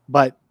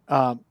 But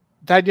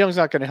Thad Young's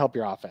not going to help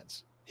your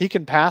offense. He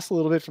can pass a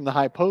little bit from the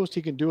high post.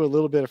 He can do a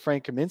little bit of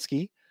Frank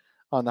Kaminsky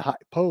on the high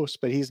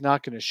post, but he's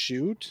not going to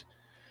shoot.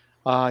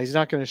 He's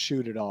not going to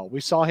shoot at all.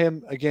 We saw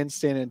him against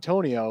San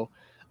Antonio.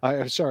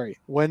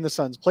 When the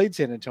Suns played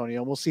San Antonio,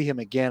 and we'll see him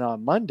again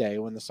on Monday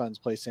when the Suns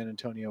play San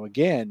Antonio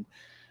again.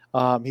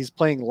 He's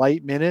playing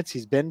light minutes.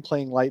 He's been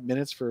playing light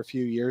minutes for a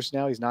few years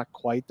now. He's not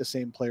quite the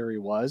same player he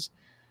was,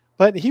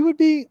 but he would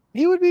be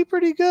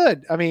pretty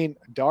good. I mean,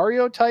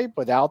 Dario type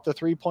without the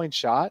 3-point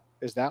shot.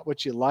 Is that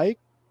what you like?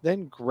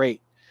 Then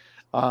great.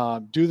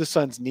 Do the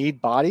Suns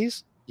need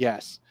bodies?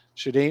 Yes.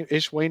 Should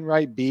Ish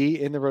Wainwright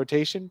be in the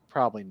rotation?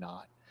 Probably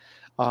not.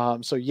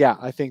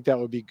 I think that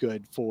would be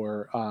good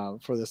for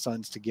the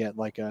Suns to get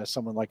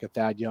someone like a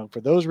Thad Young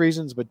for those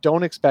reasons, but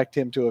don't expect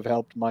him to have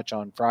helped much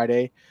on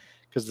Friday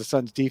because the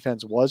Suns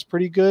defense was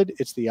pretty good.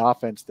 It's the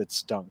offense that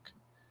stunk.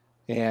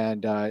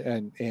 And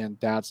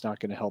that's not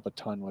going to help a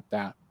ton with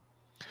that.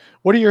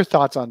 What are your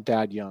thoughts on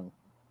Thad Young?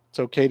 It's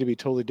okay to be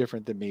totally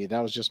different than me.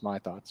 That was just my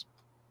thoughts.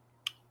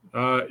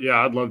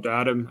 I'd love to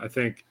add him. I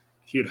think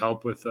he'd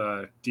help with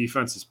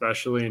defense,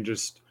 especially, and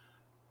just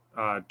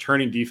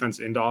turning defense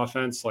into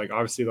offense. Like,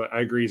 obviously,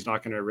 I agree he's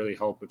not going to really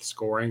help with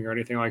scoring or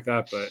anything like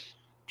that, but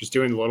just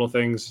doing the little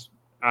things,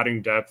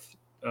 adding depth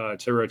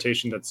to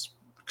rotation that's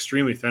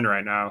extremely thin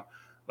right now.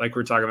 Like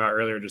we were talking about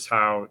earlier, just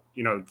how,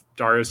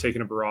 Dario's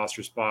taking up a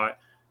roster spot.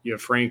 You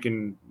have Frank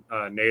and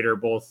Nader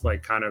both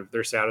kind of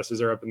their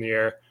statuses are up in the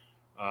air.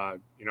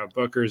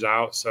 Booker's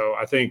out. So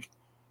I think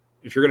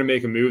if you're going to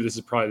make a move, this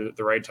is probably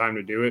the right time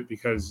to do it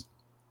because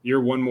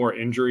you're one more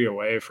injury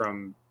away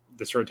from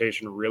this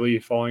rotation really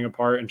falling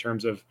apart in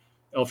terms of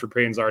Elfrid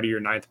Payton's already your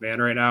ninth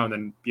man right now. And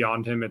then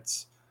beyond him,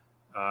 it's,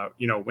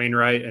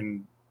 Wainwright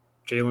and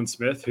Jalen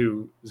Smith,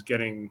 who is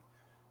getting,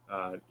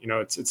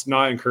 it's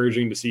not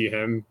encouraging to see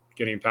him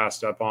getting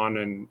passed up on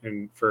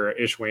and for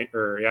Ish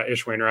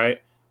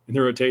Wainwright in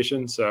the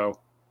rotation. So,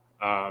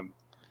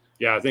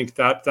 I think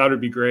that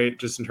would be great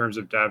just in terms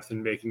of depth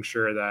and making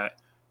sure that,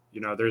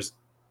 there's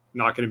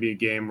not going to be a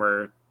game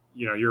where,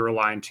 you're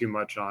relying too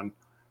much on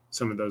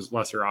some of those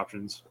lesser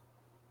options.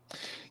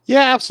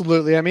 Yeah,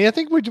 absolutely. I mean, I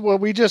think what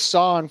we just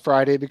saw on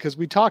Friday, because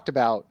we talked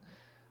about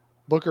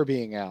Booker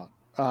being out,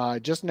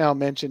 just now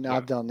mentioned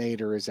Abdel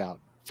Nader is out.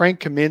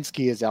 Frank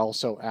Kaminsky is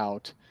also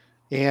out.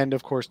 And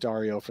of course,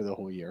 Dario for the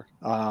whole year.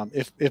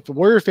 If the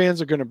Warrior fans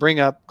are going to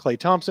bring up Klay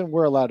Thompson,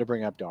 we're allowed to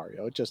bring up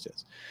Dario. It just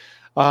is.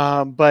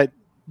 But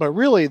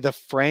really the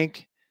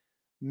Frank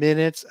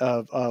minutes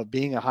of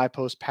being a high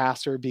post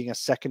passer, being a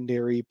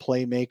secondary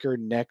playmaker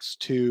next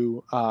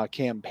to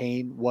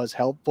Campaign was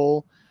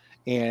helpful.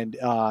 And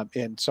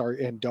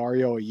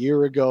Dario a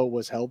year ago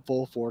was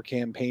helpful for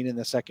Campaign in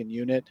the second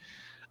unit.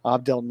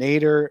 Abdel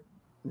Nader,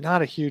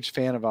 not a huge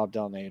fan of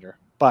Abdel Nader,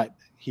 but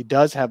he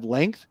does have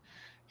length.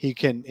 He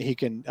can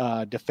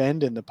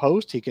defend in the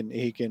post. He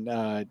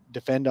can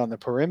defend on the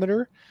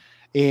perimeter,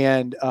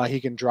 and he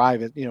can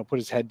drive it. Put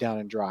his head down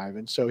and drive.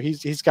 And so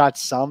he's got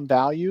some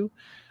value.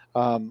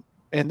 And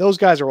those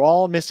guys are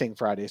all missing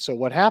Friday. So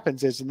what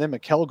happens is, and then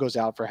Mikal goes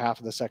out for half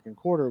of the second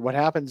quarter. What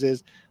happens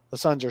is the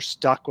Suns are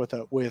stuck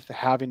with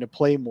having to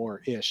play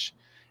more Ish,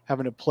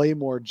 having to play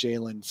more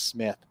Jalen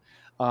Smith,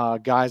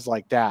 guys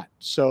like that.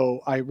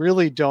 So I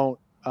really don't.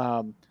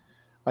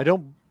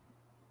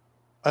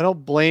 I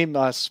don't blame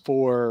us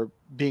for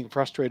being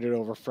frustrated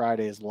over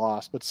Friday's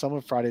loss, but some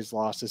of Friday's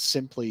loss is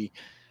simply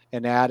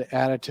an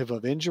additive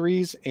of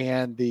injuries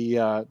and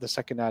the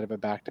second night of a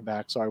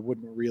back-to-back. So I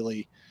wouldn't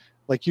really,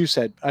 like you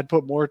said, I'd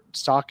put more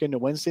stock into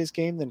Wednesday's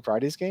game than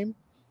Friday's game.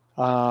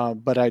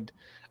 But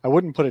I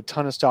wouldn't put a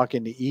ton of stock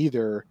into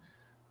either.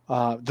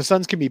 The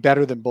Suns can be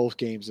better than both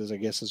games, I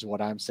guess is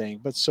what I'm saying,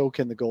 but so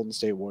can the Golden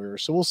State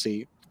Warriors. So we'll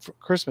see.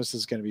 Christmas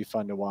is going to be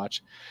fun to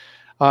watch.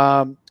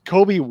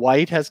 Kobe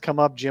White has come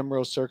up. Jim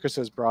Rose Circus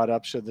has brought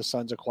up, should the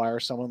Suns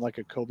acquire someone like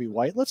a Kobe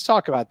White? Let's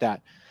talk about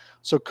that.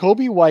 So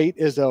Kobe White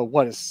is a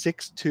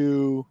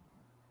 6'2"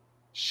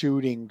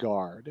 shooting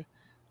guard.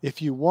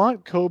 If you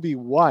want Kobe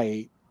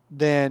White,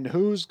 then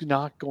who's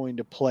not going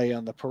to play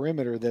on the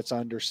perimeter that's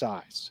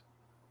undersized?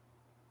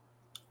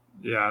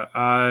 Yeah,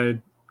 I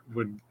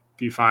would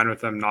be fine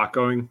with them not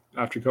going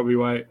after Kobe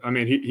White. I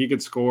mean, he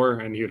could score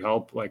and he would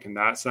help like in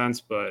that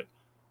sense, but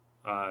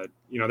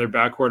their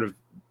backcourt of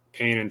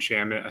Payne and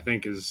Shamet, I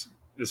think is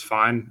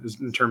fine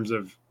in terms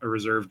of a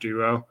reserve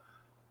duo.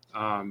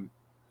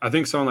 I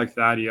think someone like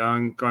Thad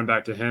Young, going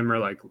back to him, or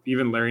like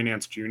even Larry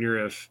Nance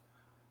Jr.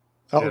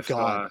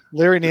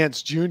 Larry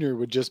Nance Jr.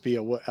 would just be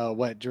a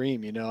wet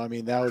dream. I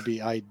mean, that would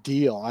be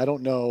ideal. I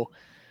don't know.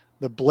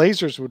 The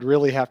Blazers would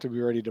really have to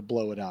be ready to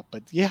blow it up,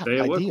 but yeah,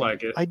 they look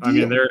like it. Ideal. I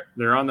mean,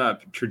 they're on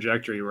that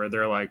trajectory where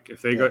they're like,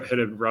 if they hit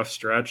a rough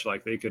stretch,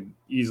 like they could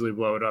easily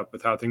blow it up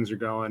with how things are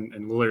going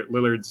and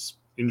Lillard's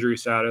injury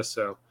status.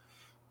 So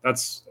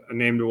that's a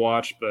name to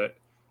watch. But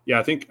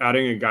yeah, I think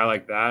adding a guy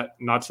like that,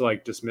 not to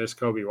like dismiss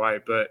Kobe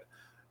White, but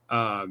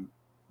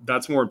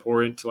that's more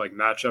important to like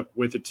match up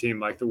with a team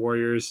like the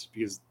Warriors,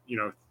 because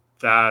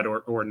Thad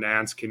or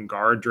Nance can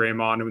guard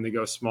Draymond when they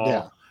go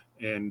small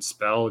and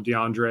spell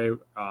DeAndre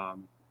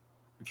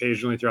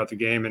occasionally throughout the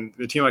game. And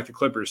the team like the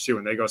Clippers too,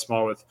 when they go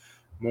small with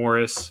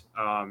Morris,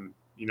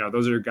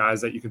 those are guys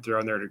that you can throw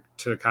in there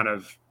to kind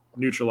of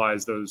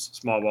neutralize those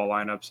small ball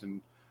lineups. And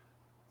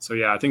so,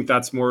 yeah, I think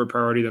that's more a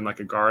priority than like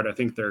a guard. I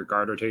think their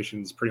guard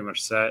rotation is pretty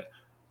much set.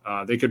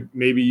 They could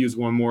maybe use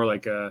one more,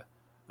 like I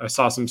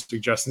saw some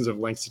suggestions of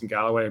Langston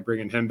Galloway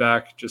bringing him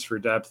back just for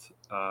depth.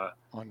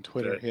 On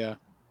Twitter, yeah.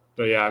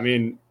 But yeah, I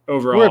mean,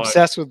 overall, we're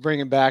obsessed with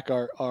bringing back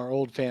our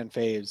old fan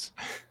faves.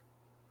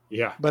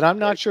 Yeah. But I'm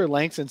not sure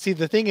Langston. See,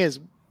 the thing is,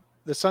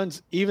 the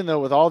Suns, even though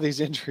with all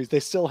these injuries, they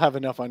still have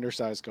enough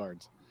undersized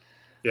guards.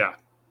 Yeah.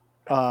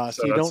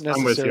 So you don't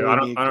necessarily I'm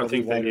with you. I don't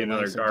think they need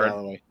another guard.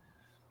 Galloway.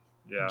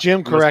 Yeah.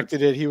 Jim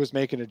corrected it. He was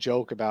making a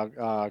joke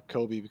about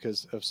Kobe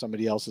because of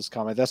somebody else's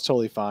comment. That's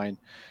totally fine.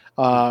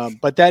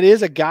 But that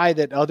is a guy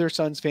that other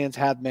Suns fans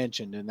have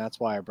mentioned, and that's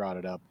why I brought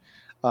it up.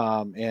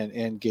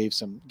 And gave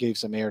some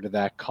air to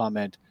that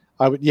comment.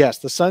 Yes,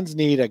 the Suns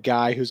need a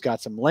guy who's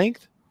got some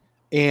length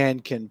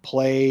and can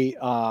play,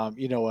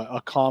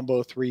 a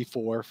combo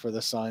 3-4 for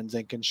the Suns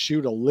and can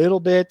shoot a little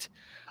bit,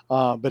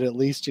 but at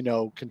least,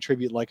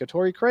 contribute like a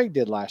Torrey Craig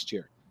did last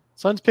year.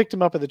 Suns picked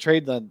him up at the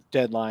trade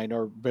deadline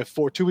or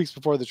 2 weeks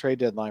before the trade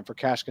deadline for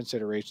cash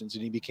considerations,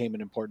 and he became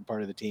an important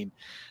part of the team.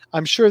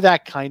 I'm sure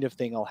that kind of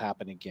thing will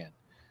happen again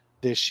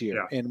this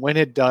year. Yeah. And when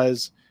it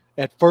does,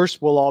 at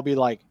first we'll all be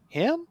like,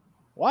 him?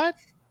 What?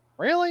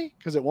 Really?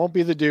 Because it won't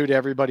be the dude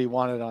everybody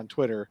wanted on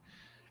Twitter.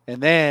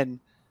 And then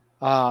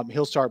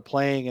he'll start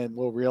playing and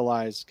we'll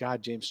realize,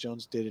 God, James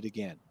Jones did it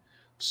again.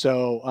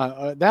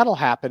 So that'll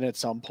happen at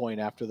some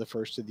point after the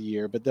first of the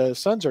year. But the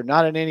Suns are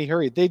not in any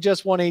hurry. They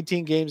just won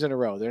 18 games in a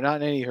row. They're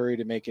not in any hurry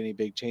to make any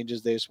big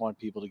changes. They just want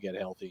people to get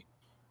healthy.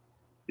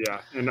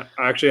 Yeah, and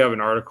I actually have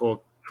an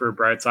article for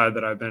Brightside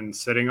that I've been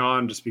sitting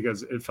on just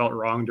because it felt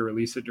wrong to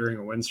release it during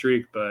a win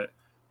streak, but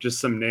just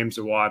some names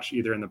to watch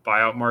either in the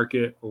buyout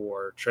market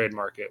or trade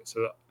market.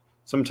 So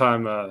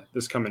sometime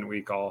this coming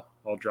week, I'll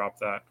drop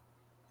that.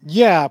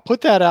 Yeah,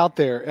 put that out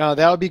there.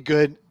 That would be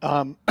good.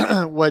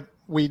 What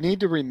we need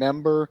to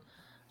remember,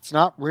 it's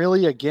not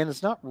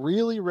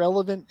really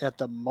relevant at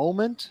the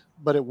moment,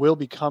 but it will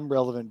become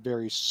relevant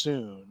very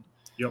soon.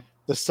 Yep.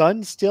 The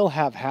Suns still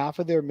have half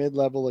of their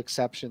mid-level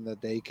exception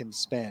that they can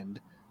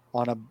spend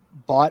on a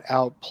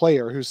bought-out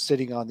player who's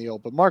sitting on the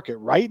open market.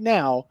 Right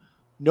now,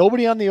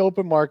 nobody on the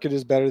open market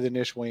is better than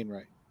Ish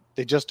Wainwright.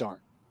 They just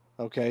aren't.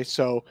 Okay,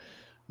 so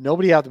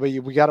nobody out there,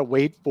 but we got to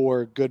wait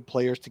for good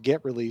players to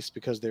get released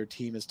because their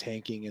team is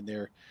tanking and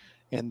they're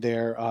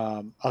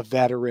a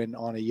veteran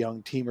on a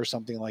young team or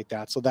something like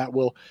that. So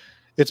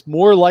it's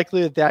more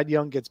likely that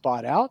young gets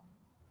bought out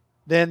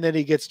than that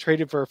he gets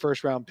traded for a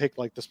first round pick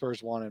like the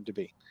Spurs want him to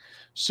be.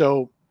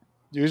 So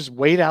you just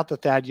wait out the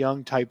Thad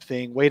Young type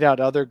thing, wait out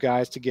other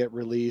guys to get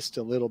released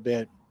a little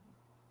bit.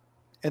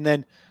 And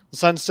then the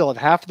Suns still have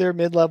half their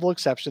mid-level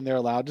exception they're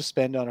allowed to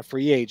spend on a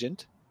free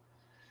agent.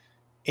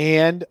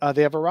 And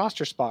they have a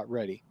roster spot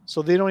ready.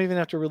 So they don't even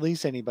have to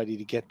release anybody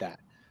to get that.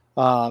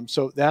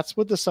 So that's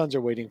what the Suns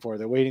are waiting for.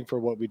 They're waiting for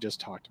what we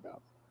just talked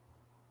about.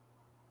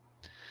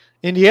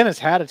 Indiana's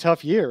had a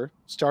tough year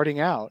starting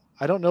out.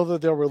 I don't know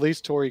that they'll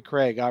release Torrey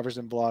Craig,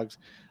 Iverson blogs.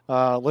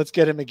 Let's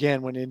get him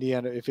again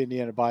if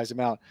Indiana buys him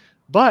out.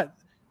 But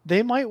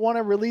they might want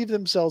to relieve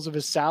themselves of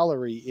his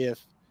salary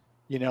if,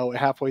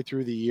 halfway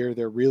through the year,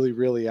 they're really,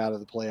 really out of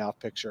the playoff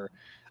picture.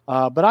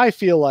 But I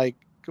feel like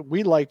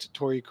we liked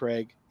Torrey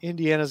Craig.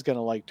 Indiana's going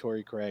to like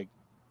Torrey Craig.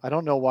 I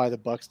don't know why the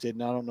Bucks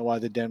didn't. I don't know why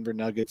the Denver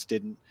Nuggets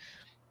didn't.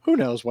 Who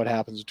knows what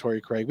happens with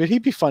Torrey Craig, but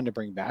he'd be fun to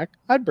bring back.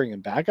 I'd bring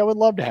him back. I would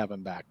love to have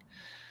him back.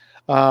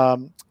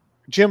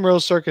 Jim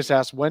Rose Circus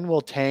asks, when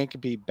will Tank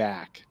be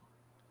back?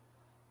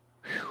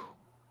 Whew.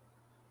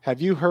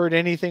 Have you heard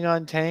anything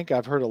on Tank?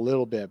 I've heard a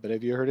little bit, but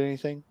have you heard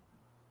anything?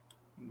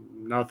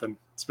 Nothing.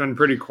 It's been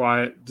pretty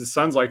quiet. The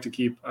Suns like to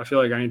keep, I feel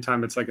like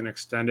anytime it's like an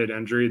extended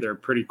injury, they're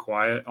pretty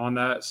quiet on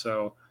that.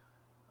 So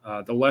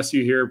the less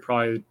you hear,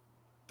 probably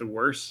the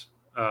worse.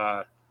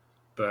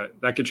 But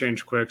that could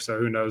change quick. So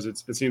who knows? It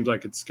seems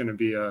like it's going to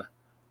be a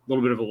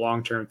little bit of a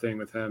long-term thing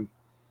with him.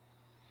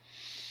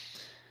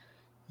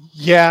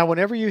 Yeah,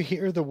 whenever you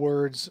hear the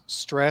words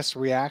stress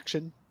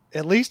reaction,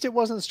 at least it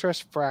wasn't stress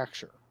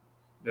fracture.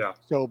 Yeah.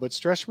 But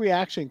stress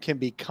reaction can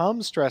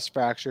become stress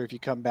fracture if you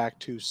come back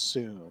too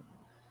soon.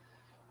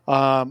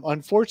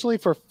 Unfortunately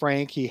for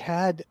Frank, he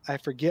had, I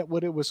forget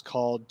what it was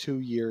called 2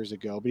 years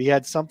ago, but he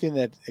had something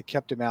that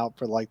kept him out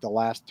for like the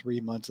last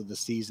 3 months of the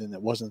season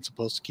that wasn't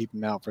supposed to keep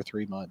him out for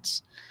 3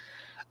 months.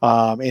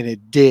 And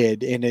it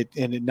did. And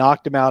it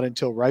knocked him out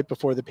until right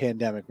before the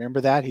pandemic.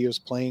 Remember that? He was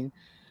playing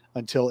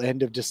until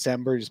end of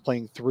December, just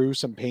playing through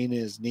some pain in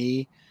his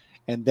knee.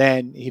 And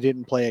then he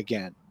didn't play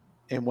again.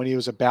 And when he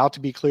was about to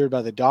be cleared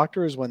by the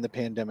doctor is when the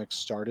pandemic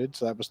started.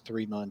 So that was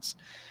 3 months.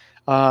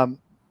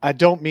 I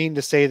don't mean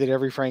to say that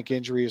every Frank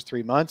injury is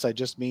 3 months. I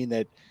just mean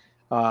that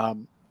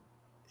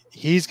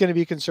he's going to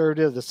be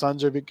conservative. The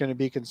Suns are going to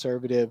be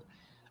conservative.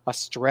 A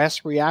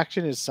stress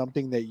reaction is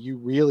something that you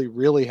really,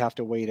 really have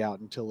to wait out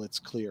until it's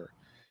clear.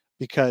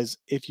 Because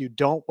if you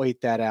don't wait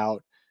that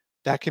out,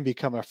 that can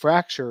become a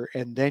fracture,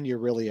 and then you're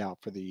really out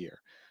for the year.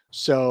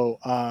 So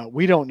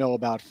we don't know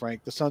about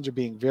Frank. The Suns are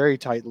being very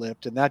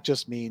tight-lipped, and that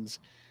just means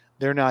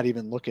they're not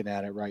even looking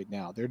at it right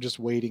now. They're just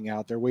waiting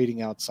out. They're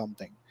waiting out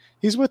something.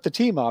 He's with the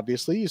team,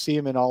 obviously. You see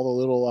him in all the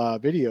little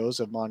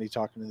videos of Monty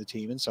talking to the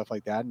team and stuff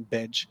like that, and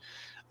bench.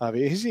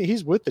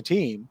 He's with the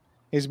team.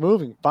 He's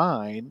moving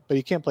fine, but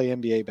he can't play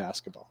NBA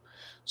basketball.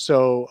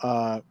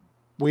 So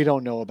we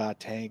don't know about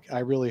Tank. I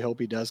really hope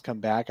he does come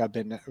back. I've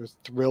been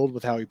thrilled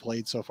with how he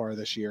played so far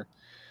this year.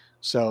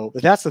 So,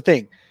 but that's the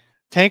thing.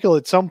 Tank will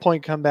at some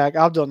point come back.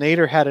 Abdel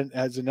Nader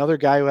as another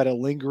guy who had a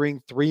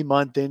lingering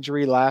 3-month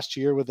injury last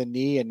year with a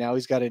knee, and now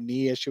he's got a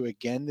knee issue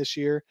again this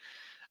year.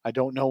 I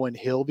don't know when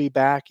he'll be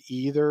back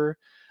either.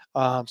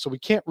 So we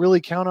can't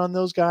really count on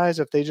those guys.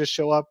 If they just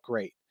show up,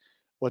 great.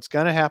 What's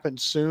going to happen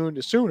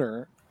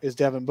sooner is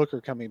Devin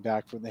Booker coming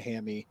back from the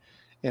hammy,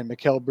 and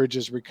Mikal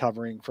Bridges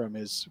recovering from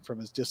his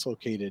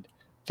dislocated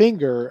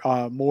finger,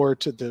 more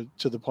to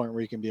the point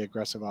where he can be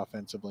aggressive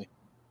offensively.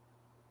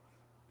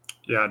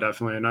 Yeah,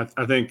 definitely. And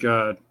I think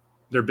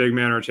their big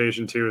man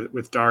rotation too,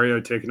 with Dario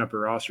taking up a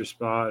roster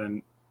spot,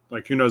 and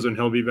like who knows when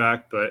he'll be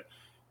back, but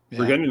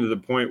we're getting to the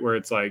point where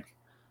it's like,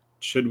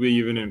 should we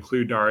even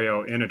include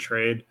Dario in a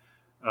trade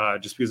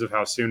just because of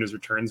how soon his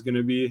return is going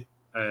to be?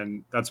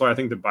 And that's why I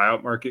think the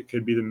buyout market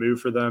could be the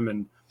move for them.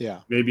 And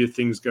maybe if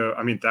things go,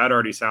 I mean, that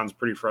already sounds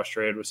pretty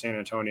frustrated with San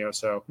Antonio.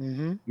 So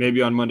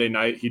maybe on Monday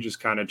night, he just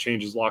kind of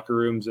changes locker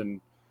rooms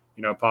and,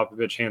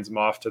 Popovich hands him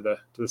off to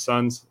the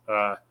Suns.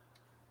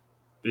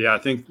 But yeah, I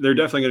think they're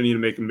definitely going to need to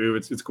make a move.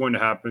 It's going to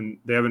happen.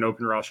 They have an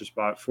open roster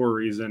spot for a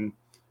reason.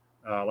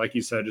 Like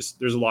you said, just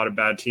there's a lot of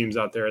bad teams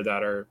out there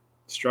that are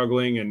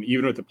struggling, and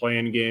even with the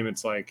play-in game,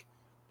 it's like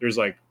there's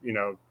like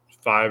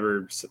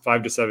 5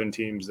 to 7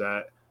 teams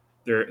that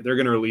they're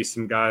going to release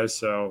some guys.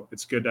 So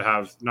it's good to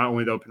have not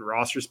only the open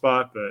roster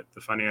spot, but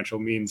the financial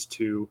means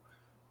to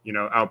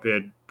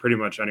outbid pretty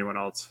much anyone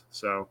else.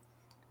 So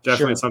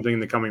definitely something in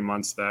the coming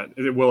months that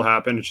it will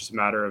happen. It's just a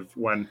matter of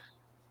when.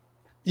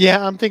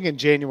 Yeah, I'm thinking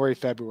January,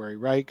 February,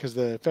 right? Because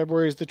the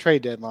February is the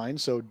trade deadline.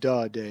 So,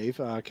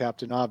 Dave,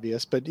 Captain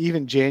Obvious. But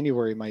even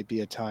January might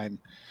be a time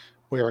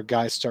where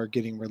guys start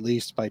getting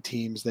released by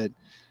teams that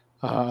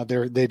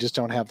they just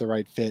don't have the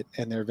right fit,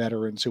 and they're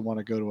veterans who want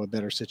to go to a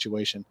better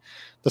situation.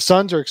 The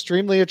Suns are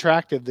extremely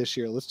attractive this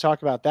year. Let's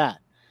talk about that.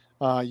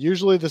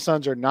 Usually, the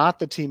Suns are not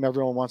the team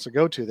everyone wants to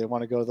go to. They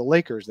want to go to the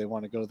Lakers. They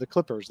want to go to the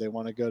Clippers. They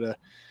want to go to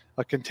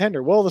a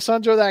contender. Well, the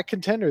Suns are that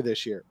contender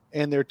this year,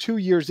 and they're 2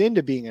 years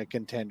into being a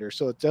contender,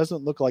 so it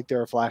doesn't look like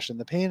they're a flash in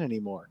the pan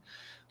anymore.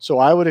 So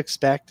I would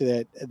expect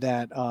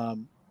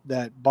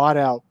that bought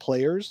out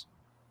players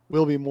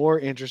will be more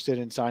interested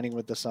in signing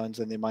with the Suns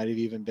than they might have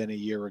even been a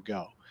year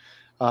ago.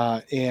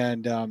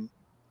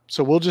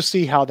 So we'll just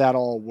see how that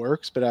all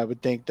works. But I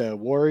would think the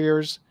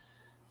Warriors,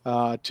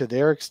 to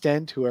their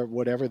extent,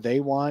 whatever they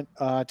want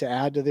to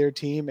add to their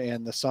team,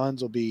 and the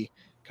Suns will be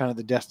kind of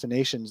the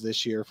destinations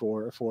this year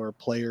for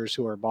players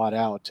who are bought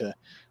out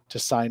to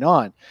sign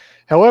on.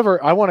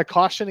 However, I want to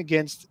caution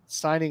against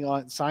signing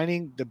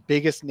the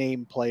biggest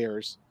name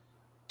players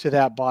to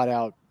that bought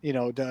out,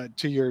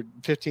 to your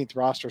 15th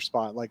roster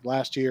spot. Like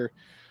last year,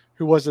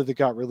 who was it that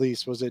got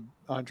released? Was it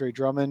Andre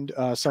Drummond?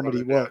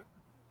 Somebody?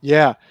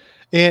 Yeah.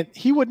 And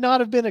he would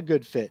not have been a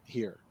good fit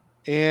here.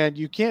 And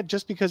you can't,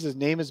 just because his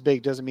name is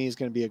big doesn't mean he's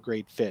going to be a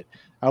great fit.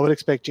 I would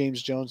expect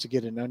James Jones to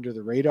get an under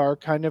the radar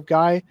kind of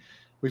guy.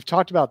 We've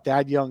talked about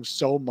Thad Young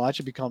so much,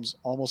 it becomes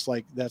almost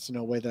like that's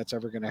no way that's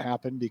ever going to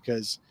happen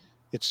because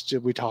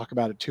we talk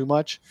about it too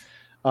much.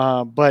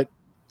 But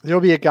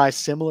there'll be a guy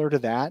similar to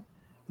that,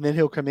 and then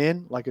he'll come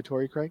in like a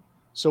Torrey Craig.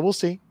 So we'll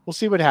see. We'll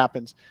see what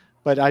happens.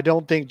 But I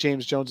don't think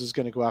James Jones is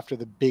going to go after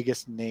the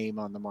biggest name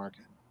on the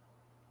market.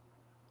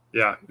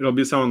 Yeah, it'll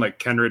be someone like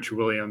Kenrich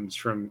Williams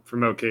from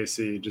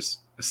OKC, just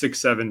a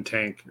 6'7"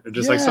 tank, or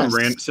just like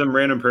some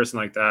random person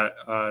like that.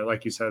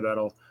 Like you said,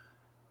 that'll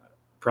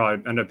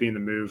probably end up being the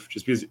move.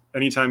 Just because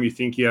anytime you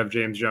think you have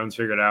James Jones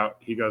figured out,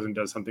 he goes and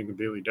does something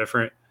completely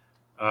different.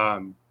 I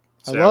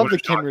love the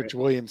Kenrich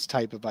Williams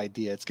type of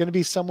idea. It's going to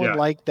be someone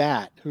like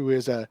that who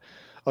is a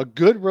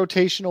good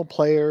rotational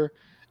player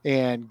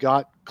and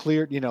got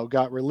cleared,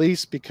 got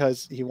released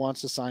because he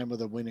wants to sign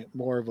with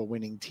more of a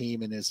winning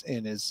team, and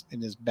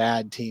his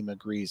bad team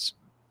agrees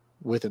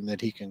with him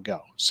that he can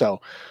go. So,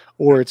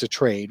 or it's a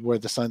trade where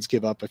the Suns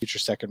give up a future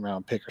second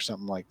round pick or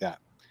something like that.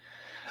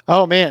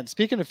 Oh man,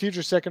 speaking of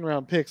future second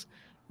round picks,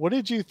 what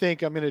did you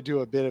think? I'm going to do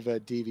a bit of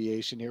a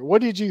deviation here.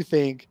 What did you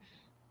think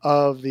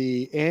of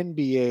the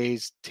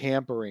NBA's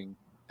tampering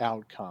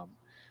outcome?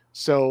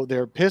 So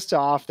they're pissed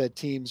off that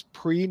teams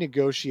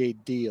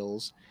pre-negotiate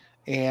deals,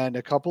 and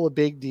a couple of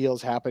big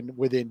deals happened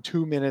within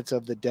 2 minutes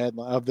of the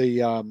deadline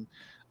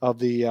of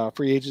the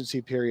free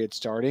agency period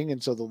starting.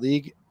 And so the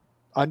league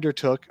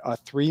undertook a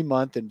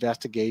 3-month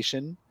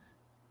investigation.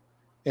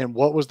 And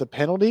what was the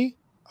penalty?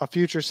 A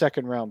future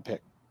second round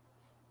pick.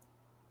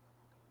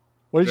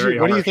 What do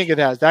you think of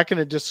that? Is that going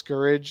to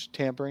discourage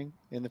tampering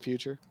in the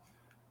future?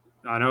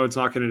 I know it's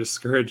not going to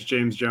discourage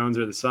James Jones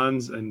or the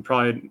Suns and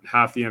probably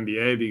half the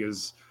NBA,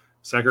 because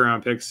second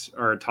round picks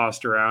are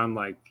tossed around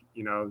like,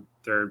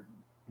 they're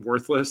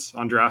worthless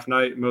on draft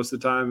night most of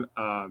the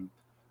time.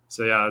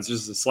 So yeah, it's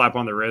just a slap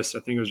on the wrist.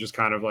 I think it was just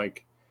kind of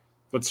like,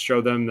 let's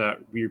show them that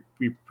we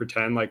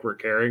pretend like we're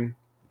caring.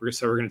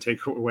 So we're going to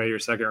take away your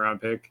second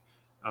round pick.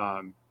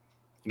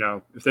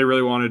 If they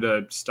really wanted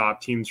to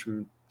stop teams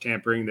from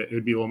tampering, that it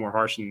would be a little more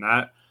harsh than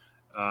that.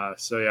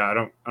 So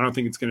yeah, I don't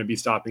think it's going to be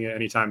stopping it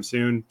anytime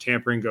soon.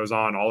 Tampering goes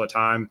on all the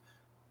time.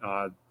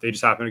 They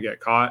just happen to get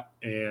caught,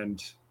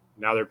 and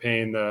now they're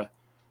paying the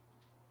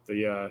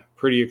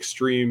pretty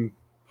extreme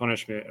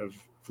punishment of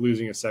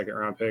losing a second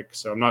round pick.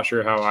 So I'm not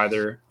sure how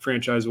either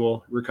franchise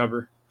will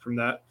recover from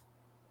that.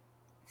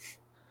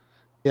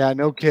 Yeah,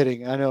 no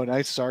kidding. I know,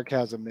 nice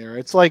sarcasm there.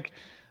 It's like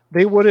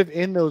they would have,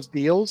 in those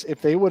deals, if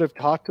they would have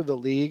talked to the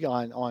league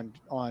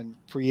on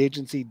free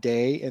agency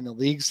day, and the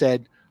league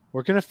said,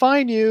 we're going to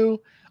fine you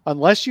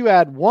unless you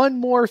add one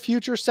more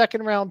future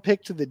second round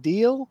pick to the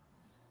deal,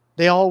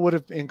 they all would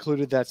have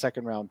included that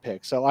second round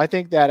pick. So I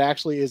think that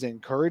actually is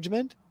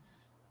encouragement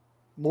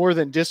more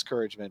than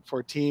discouragement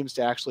for teams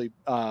to actually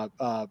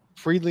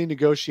freely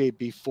negotiate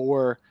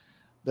before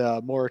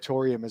the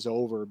moratorium is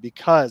over,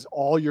 because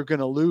all you're going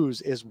to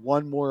lose is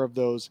one more of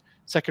those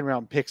second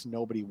round picks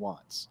nobody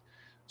wants.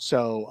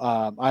 So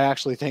I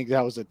actually think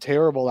that was a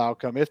terrible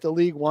outcome. If the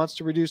league wants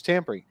to reduce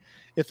tampering,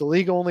 if the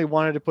league only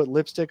wanted to put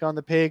lipstick on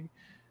the pig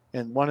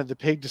and wanted the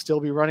pig to still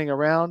be running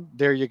around,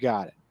 there you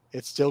got it.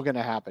 It's still going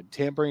to happen.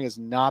 Tampering has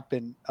not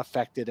been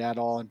affected at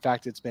all. In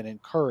fact, it's been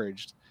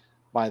encouraged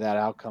by that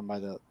outcome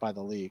by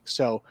the league.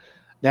 So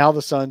Now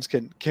the Suns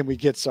can we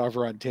get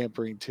Sarver on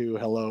tampering too?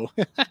 Hello.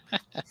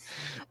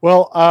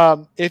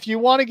 Well, if you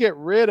want to get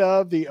rid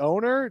of the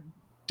owner,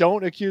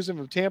 don't accuse him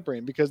of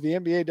tampering because the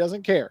NBA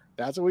doesn't care.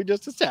 That's what we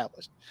just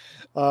established.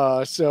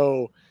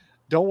 So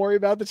don't worry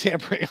about the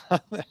tampering on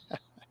that.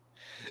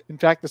 In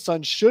fact, the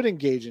Suns should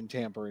engage in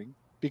tampering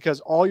because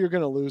all you're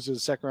going to lose is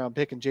a second round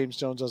pick, and James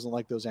Jones doesn't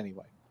like those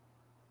anyway.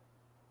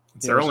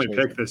 It's their only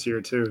pick this year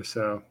too.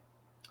 So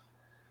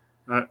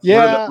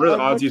yeah, what are the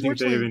odds you think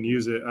they even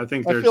use it? I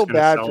think they're I feel just going to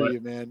bad sell for it.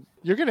 you, man.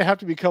 You're going to have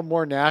to become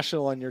more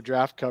national on your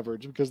draft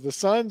coverage because the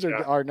Suns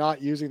are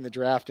not using the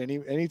draft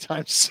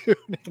anytime soon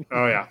anymore.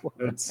 Oh yeah,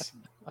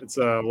 it's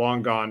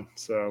long gone.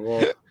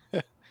 So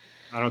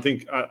I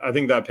think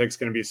that pick's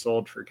going to be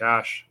sold for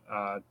cash.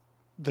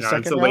 The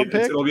second round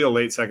pick, it'll be a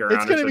late second round.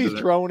 It's going to be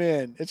thrown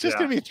in. It's just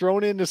going to be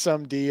thrown into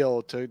some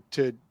deal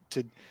to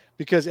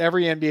because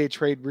every NBA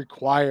trade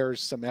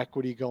requires some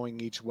equity going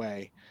each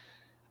way.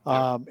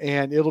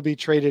 And it'll be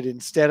traded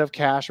instead of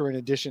cash or in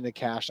addition to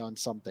cash on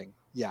something.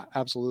 Yeah,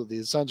 absolutely.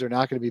 The Suns are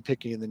not going to be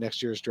picking in the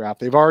next year's draft.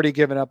 They've already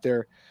given up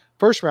their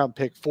first round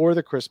pick for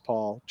the Chris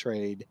Paul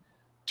trade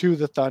to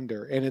the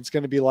Thunder. And it's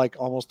going to be like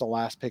almost the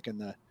last pick in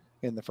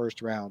the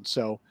first round.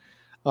 So,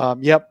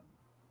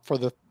 for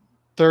the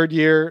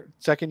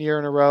second year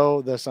in a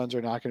row, the Suns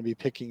are not going to be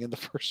picking in the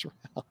first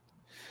round.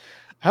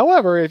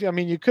 However,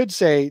 you could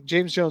say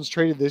James Jones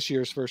traded this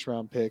year's first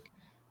round pick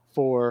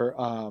for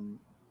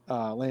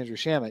Landry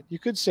Shamet. You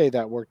could say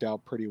that worked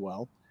out pretty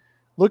well.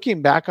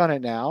 Looking back on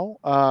it now,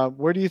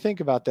 where do you think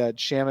about that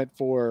Shamet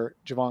for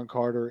Javon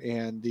Carter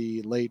and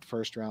the late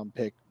first round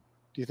pick?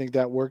 Do you think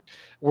that worked?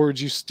 Or would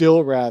you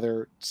still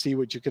rather see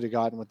what you could have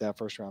gotten with that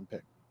first round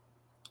pick?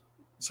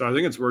 So I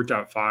think it's worked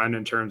out fine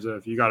in terms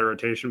of you got a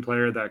rotation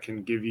player that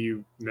can give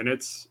you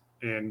minutes,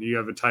 and you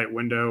have a tight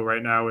window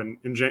right now in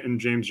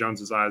James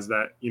Jones's eyes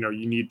that,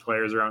 you need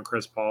players around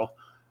Chris Paul.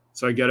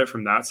 So I get it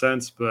from that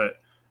sense. But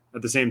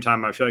at the same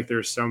time, I feel like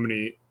there's so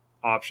many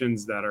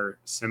options that are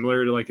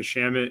similar to like a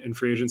Shamet in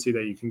free agency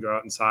that you can go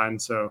out and sign.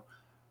 So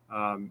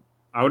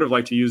I would have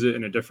liked to use it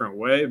in a different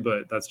way,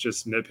 but that's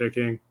just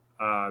nitpicking.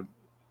 I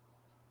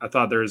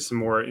thought there's some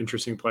more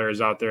interesting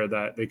players out there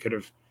that they could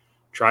have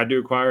tried to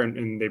acquire,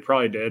 and they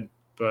probably did.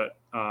 But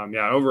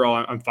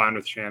overall, I'm fine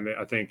with Shamet.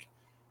 I think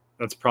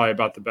that's probably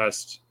about the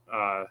best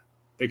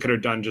they could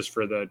have done just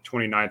for the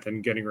 29th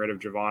and getting rid of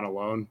Javon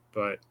alone.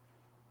 But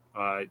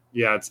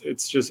it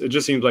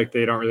just seems like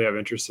they don't really have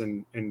interest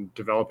in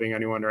developing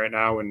anyone right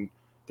now, and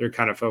they're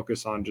kind of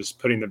focused on just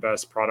putting the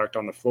best product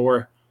on the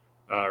floor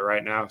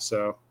right now.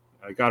 So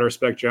I got to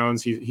respect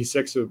Jones. He's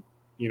sick of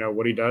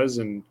what he does,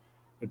 and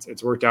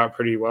it's worked out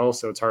pretty well.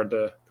 So it's hard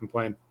to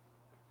complain.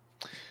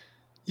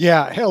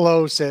 Yeah,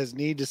 Hello says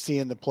need to see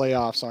in the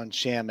playoffs on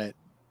Shamet.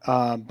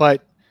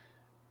 But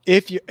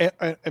if you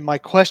and my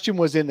question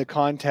was in the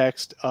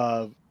context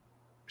of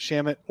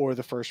Shamet or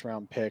the first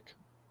round pick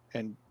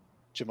and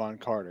Javon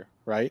Carter,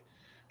 right?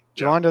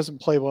 Javon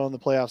doesn't play well in the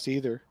playoffs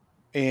either.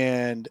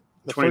 And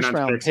the first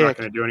round pick, not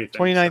going to do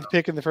anything. 29th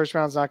pick in the first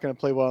round is not going to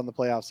play well in the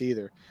playoffs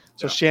either.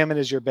 So Shamet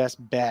is your best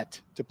bet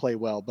to play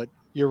well. But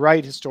you're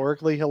right,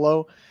 historically,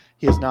 Hello,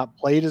 he has not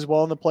played as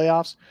well in the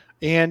playoffs,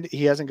 and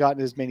he hasn't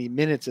gotten as many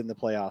minutes in the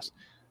playoffs.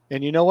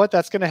 And you know what?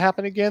 That's going to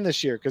happen again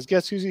this year because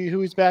guess who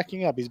he's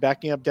backing up? He's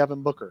backing up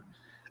Devin Booker.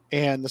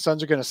 And the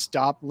Suns are going to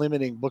stop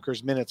limiting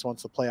Booker's minutes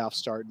once the playoffs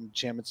start, and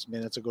Shamet's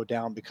minutes will go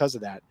down because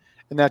of that.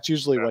 And that's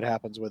usually what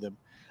happens with him.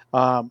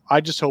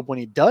 I just hope when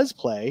he does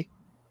play,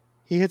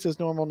 he hits his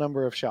normal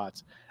number of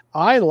shots.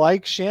 I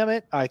like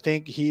Shamet. I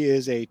think he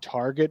is a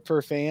target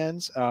for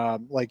fans.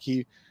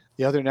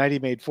 The other night he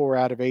made 4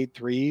 out of 8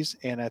 threes,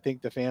 and I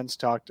think the fans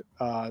talked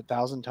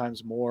 1,000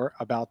 times more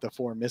about the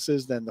 4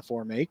 misses than the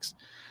 4 makes.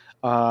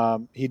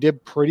 He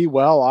did pretty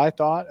well, I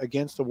thought,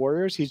 against the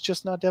Warriors. He's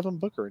just not Devin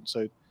Booker, and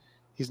so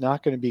he's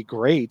not going to be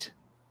great,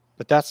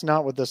 but that's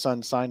not what the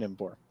Suns signed him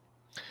for.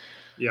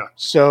 Yeah.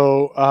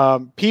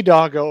 So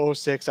P-Dog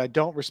 006, I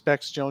don't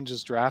respect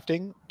Jones's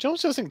drafting.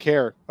 Jones doesn't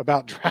care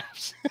about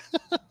drafts.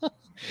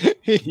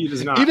 He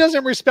does not. He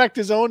doesn't respect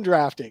his own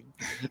drafting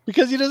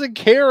because he doesn't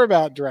care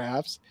about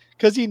drafts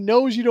because he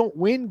knows you don't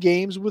win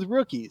games with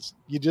rookies.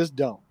 You just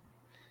don't.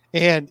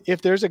 And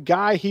if there's a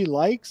guy he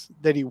likes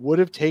that he would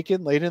have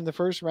taken late in the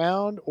first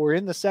round or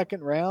in the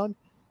second round,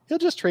 he'll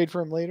just trade for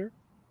him later.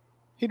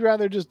 He'd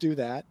rather just do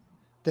that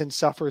than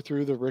suffer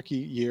through the rookie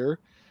year.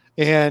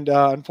 And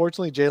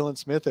unfortunately, Jalen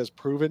Smith has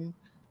proven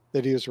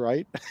that he was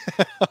right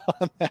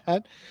on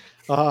that.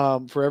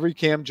 For every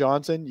Cam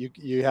Johnson,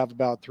 you have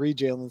about 3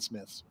 Jalen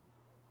Smiths.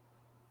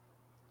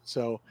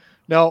 So,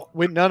 no,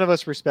 none of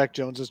us respect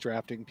Jones's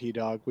drafting,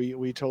 P-Dog.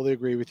 We totally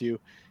agree with you,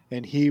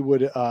 and he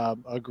would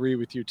agree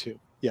with you too.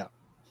 Yeah.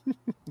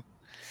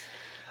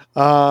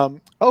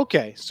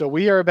 Okay, so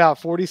we are about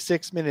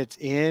 46 minutes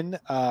in.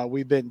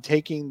 We've been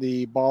taking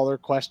the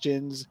baller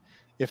questions.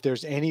 If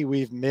there's any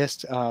we've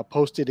missed,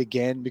 post it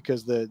again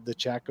because the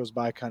chat goes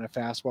by kind of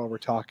fast while we're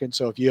talking.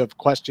 So if you have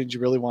questions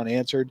you really want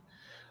answered,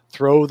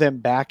 throw them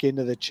back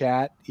into the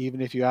chat, even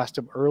if you asked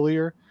them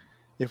earlier,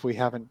 if we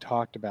haven't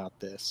talked about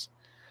this.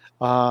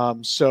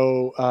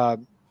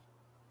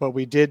 but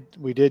we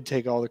did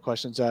take all the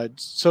questions.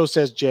 So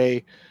says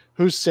Jay,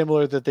 who's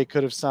similar that they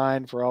could have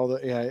signed for all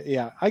the,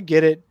 yeah, I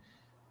get it.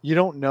 You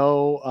don't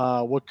know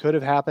what could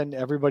have happened.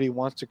 Everybody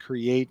wants to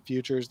create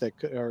futures that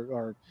could,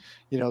 or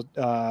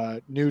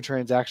new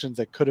transactions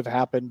that could have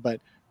happened, but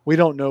we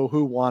don't know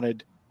who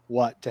wanted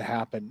what to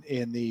happen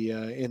in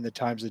the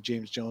times that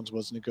James Jones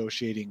was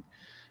negotiating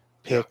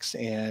picks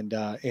and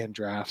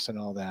drafts and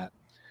all that.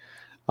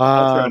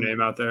 I'll throw a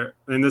name out there.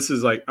 And this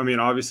is like, I mean,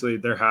 obviously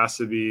there has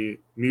to be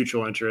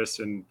mutual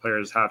interest and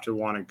players have to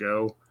want to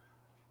go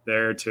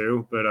there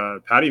too.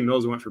 But Patty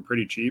Mills went for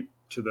pretty cheap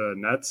to the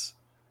Nets.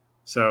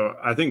 So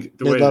I think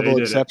the way they did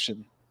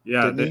exception.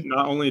 They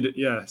not only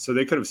did, so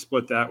they could have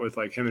split that with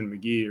like him and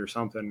McGee or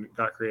something,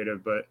 got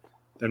creative, but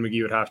then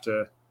McGee would have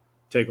to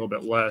take a little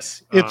bit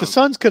less. If the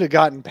Suns could have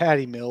gotten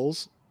Patty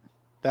Mills,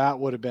 that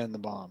would have been the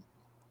bomb.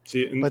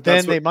 But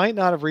then they might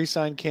not have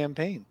re-signed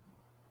Campaign.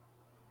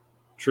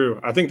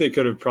 True. I think they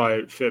could have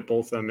probably fit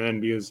both of them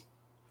in because,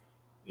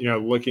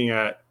 looking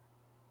at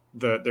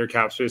their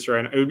cap space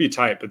right now, it would be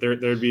tight, but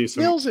there'd be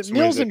some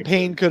Mills and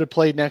Payne could have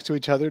played next to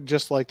each other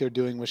just like they're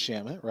doing with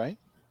Shamet, right?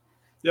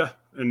 Yeah.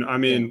 And I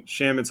mean,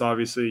 Shamet's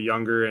obviously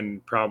younger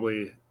and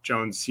probably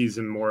Jones sees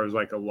him more as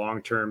like a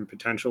long-term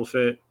potential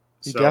fit.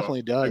 He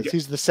definitely does.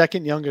 He's the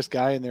second youngest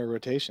guy in their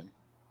rotation.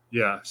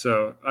 Yeah.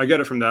 So I get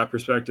it from that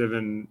perspective.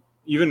 And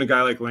even a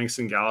guy like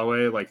Langston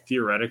Galloway, like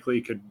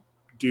theoretically could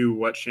do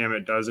what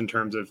Shamet does in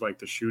terms of like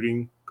the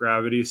shooting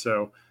gravity.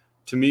 So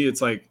to me,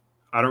 it's like,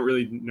 I don't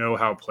really know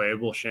how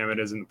playable Shamet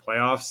is in the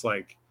playoffs.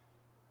 Like,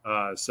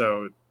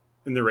 so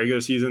in the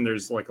regular season,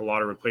 there's like a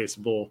lot of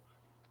replaceable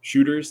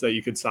shooters that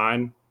you could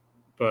sign.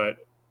 But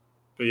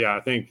yeah, I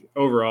think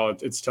overall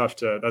it's tough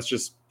that's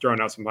just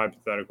throwing out some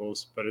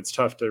hypotheticals, but it's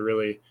tough to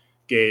really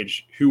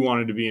gauge who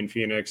wanted to be in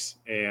Phoenix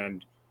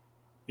and,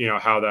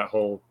 how that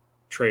whole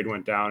trade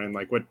went down and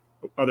like what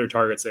other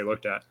targets they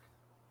looked at.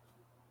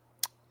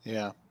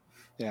 Yeah.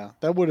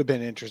 That would have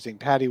been interesting.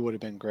 Patty would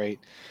have been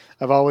great.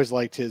 I've always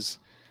liked his,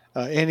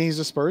 and he's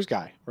a Spurs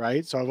guy,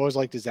 right? So I've always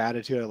liked his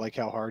attitude. I like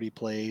how hard he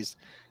plays.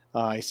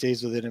 He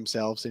stays within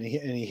himself, and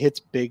he hits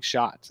big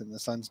shots, and the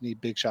Suns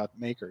need big shot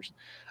makers.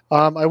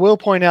 I will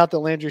point out that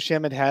Landry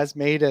Shamet has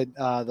made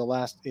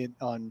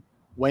on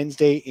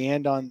Wednesday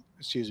and on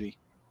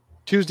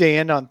Tuesday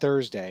and on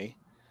Thursday,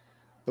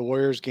 the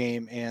Warriors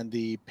game and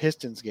the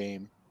Pistons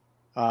game.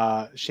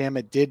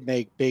 Shamet did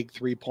make big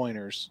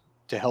 3-pointers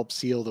to help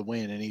seal the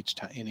win in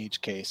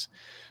each case.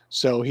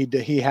 So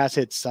he has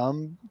hit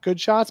some good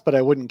shots, but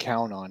I wouldn't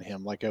count on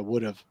him like I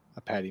would have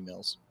a Patty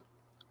Mills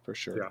for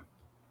sure.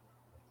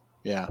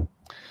 Yeah.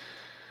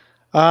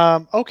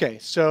 Okay.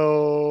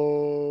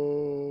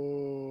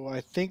 So I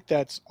think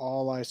that's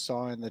all I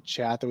saw in the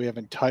chat that we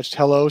haven't touched.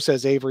 Hello,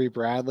 says Avery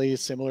Bradley,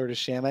 similar to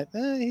Shamet.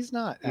 He's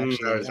not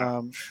actually. No, he's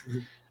not.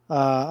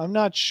 I'm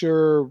not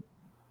sure.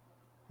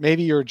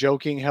 Maybe you're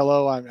joking.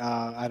 Hello.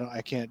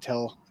 I can't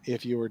tell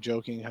if you were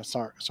joking.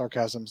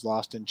 Sarcasm's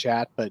lost in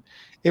chat, but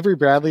Avery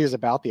Bradley is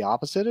about the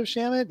opposite of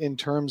Shamet in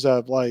terms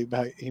of like,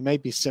 he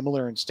might be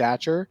similar in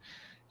stature.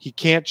 He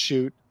can't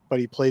shoot, but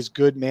he plays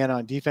good man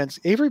on defense.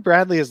 Avery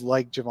Bradley is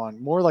like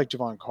more like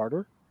Javon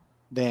Carter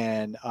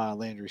than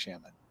Landry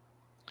Shamet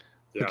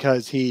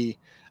because he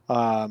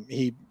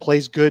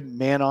plays good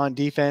man on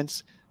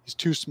defense. He's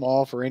too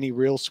small for any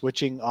real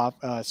switching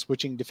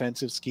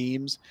defensive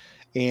schemes,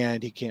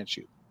 and he can't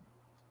shoot.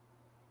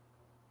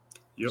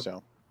 Yep.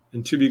 So,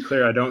 and to be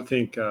clear, I don't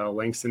think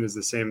Langston is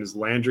the same as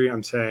Landry.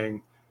 I'm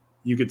saying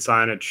you could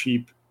sign a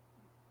cheap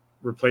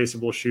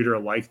replaceable shooter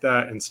like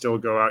that and still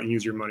go out and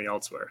use your money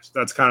elsewhere. So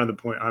that's kind of the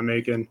point I'm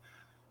making.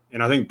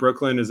 And I think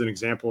Brooklyn is an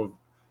example of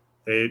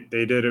they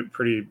did it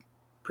pretty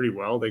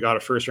well. They got a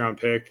first round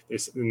pick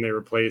and they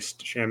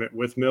replaced Shamet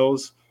with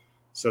Mills.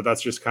 So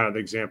that's just kind of the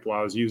example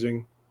I was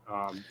using.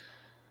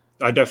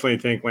 I definitely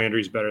think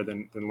Landry's better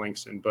than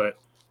Langston, but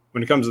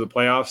when it comes to the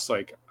playoffs,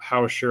 like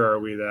how sure are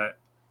we that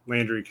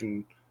Landry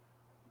can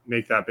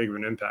make that big of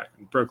an impact?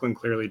 And Brooklyn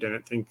clearly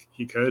didn't think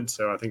he could.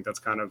 So I think that's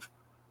kind of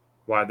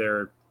why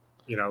they're,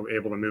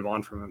 able to move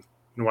on from him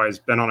and why he's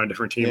been on a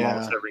different team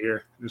almost every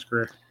year in his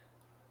career.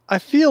 I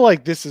feel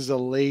like this is a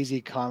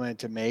lazy comment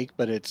to make,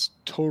 but it's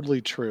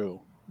totally true.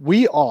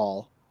 We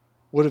all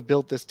would have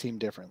built this team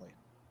differently,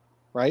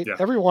 right? Yeah.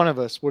 Every one of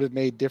us would have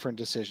made different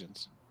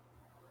decisions.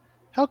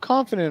 How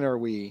confident are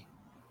we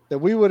that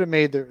we would have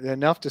made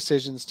enough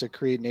decisions to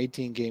create an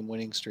 18-game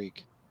winning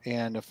streak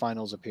and a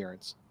finals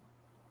appearance?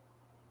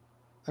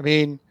 I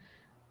mean,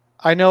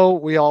 I know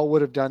we all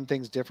would have done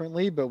things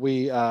differently, but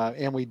we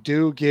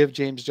do give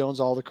James Jones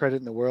all the credit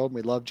in the world.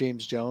 We love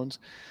James Jones.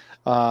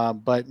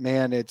 But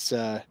man, it's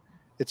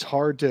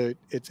hard to,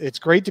 it's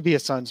great to be a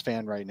Suns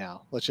fan right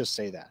now. Let's just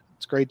say that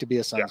it's great to be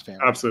a Suns fan.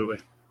 Absolutely.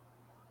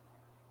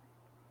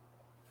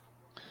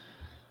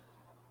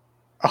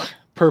 Oh,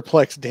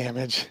 perplex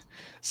damage.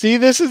 See,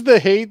 this is the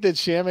hate that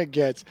Shamet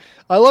gets.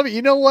 I love it.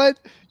 You know what?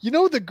 You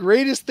know the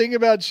greatest thing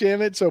about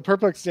Shamet? So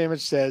Perplex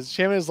Damage says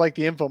Shamet is like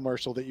the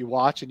infomercial that you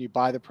watch and you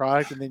buy the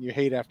product and then you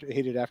hate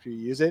it after you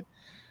use it.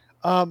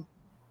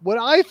 what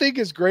I think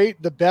is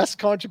great, the best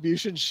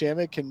contribution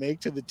Shamet can make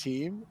to the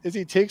team is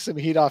he takes some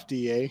heat off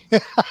DA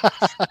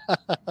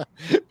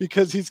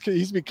because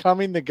he's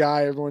becoming the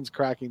guy everyone's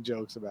cracking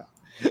jokes about.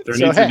 There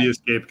needs to be a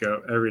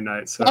scapegoat every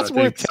night. So that's I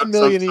worth think $10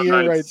 million a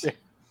year nights, right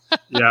there.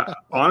 Yeah,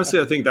 honestly,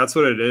 I think that's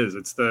what it is.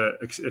 It's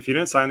if you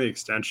didn't sign the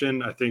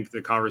extension, I think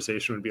the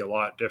conversation would be a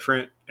lot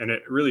different, and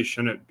it really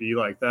shouldn't be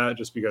like that.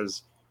 Just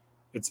because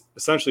it's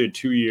essentially a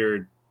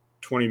 2-year,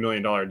 $20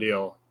 million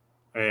deal,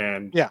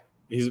 and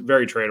he's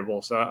very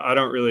tradable. So I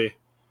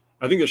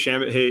think the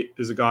Shamet hate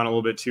has gone a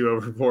little bit too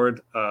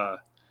overboard.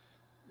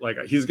 Like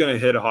he's going to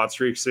hit a hot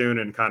streak soon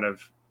and kind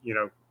of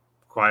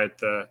quiet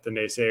the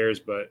naysayers,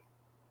 but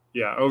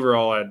yeah,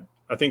 overall,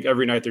 I think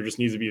every night there just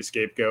needs to be a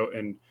scapegoat,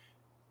 and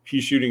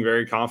he's shooting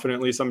very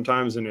confidently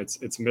sometimes, and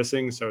it's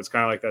missing. So it's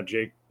kind of like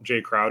that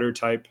Jay Crowder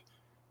type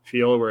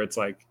feel where it's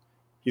like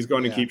he's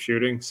going to keep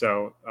shooting.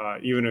 So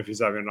even if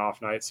he's having an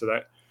off night, so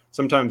that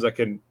sometimes that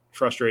can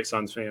frustrate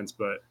Suns fans,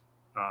 but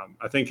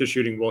I think his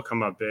shooting will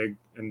come up big,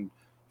 and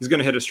he's going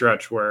to hit a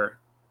stretch where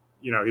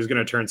he's going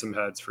to turn some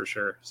heads for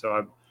sure.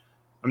 So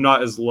I'm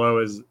not as low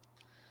as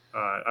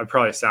I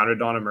probably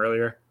sounded on him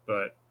earlier,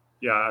 but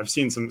yeah, I've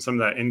seen some of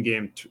that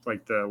in-game,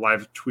 like the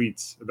live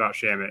tweets about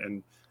Shamet,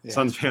 and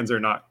Suns fans are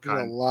not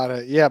kind. A lot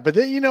of but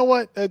then, you know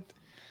what?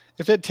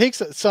 If it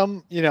takes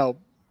some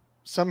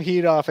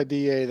heat off a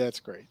DA,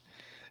 that's great.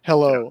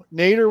 Hello,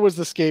 Nader was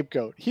the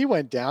scapegoat. He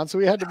went down, so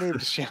we had to move to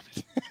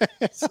Shamet.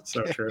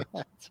 So true.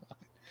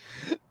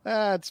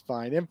 That's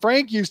fine. And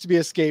Frank used to be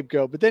a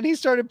scapegoat, but then he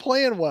started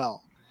playing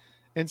well,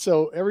 and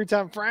so every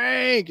time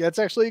Frank, that's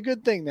actually a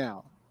good thing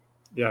now.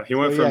 Yeah, he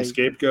went from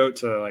scapegoat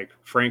to like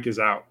Frank is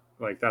out.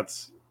 Like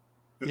that's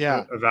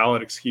a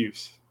valid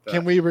excuse.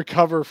 Can we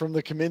recover from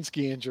the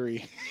Kaminsky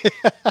injury?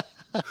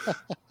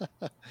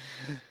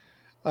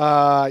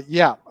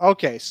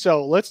 Okay.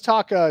 So let's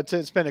talk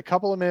to spend a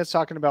couple of minutes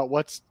talking about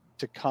what's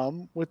to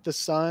come with the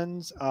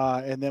Suns.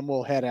 And then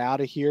we'll head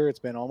out of here. It's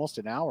been almost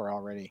an hour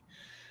already.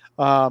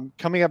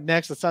 Coming up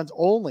next, the Suns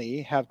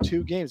only have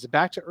 2 games.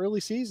 Back to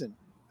early season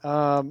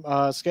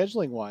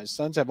scheduling wise.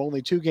 Suns have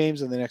only 2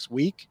 games in the next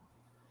week.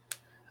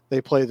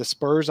 They play the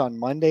Spurs on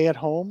Monday at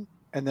home,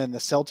 and then the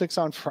Celtics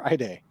on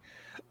Friday.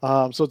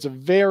 So it's a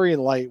very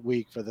light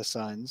week for the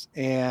Suns.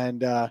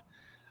 And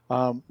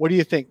what do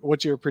you think?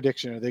 What's your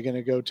prediction? Are they going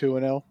to go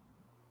 2-0?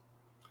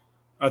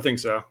 I think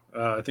so.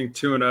 I think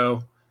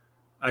 2-0.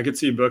 I could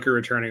see Booker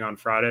returning on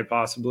Friday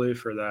possibly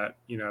for that,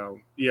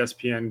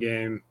 ESPN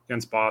game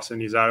against Boston.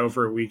 He's out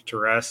over a week to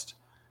rest.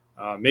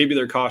 Maybe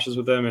they're cautious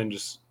with him and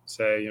just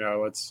say,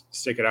 let's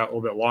stick it out a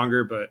little bit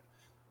longer. But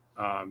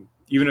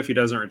even if he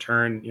doesn't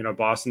return,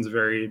 Boston's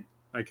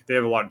they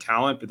have a lot of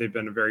talent, but they've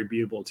been a very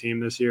beatable team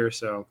this year.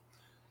 So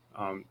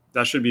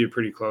that should be a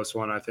pretty close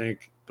one, I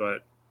think.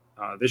 But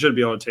they should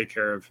be able to take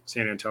care of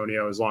San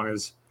Antonio as long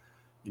as,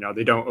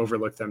 they don't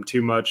overlook them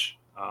too much.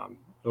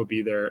 It'll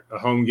be a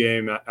home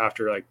game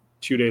after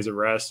 2 days of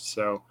rest.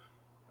 So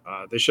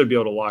they should be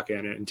able to lock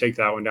in and take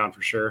that one down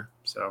for sure.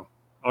 So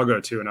I'll go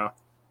 2-0.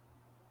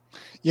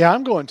 Yeah,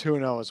 I'm going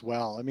 2-0 as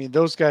well. I mean,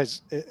 those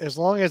guys, as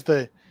long as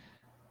it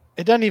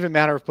doesn't even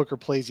matter if Booker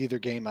plays either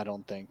game, I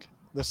don't think.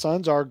 The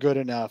Suns are good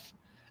enough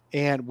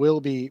and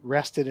will be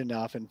rested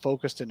enough and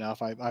focused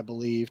enough, I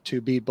believe,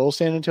 to beat both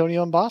San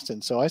Antonio and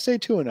Boston. So I say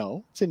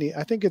 2-0.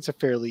 I think it's a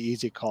fairly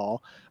easy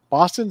call.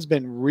 Boston's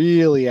been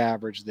really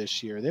average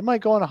this year. They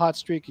might go on a hot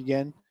streak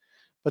again,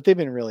 but they've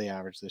been really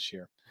average this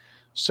year.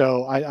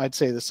 So I'd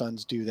say the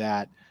Suns do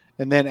that.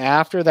 And then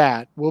after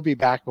that, we'll be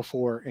back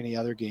before any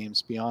other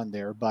games beyond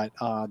there. But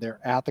they're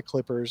at the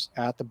Clippers,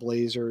 at the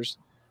Blazers.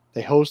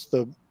 They host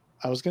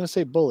I was going to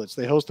say Bullets.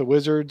 They host the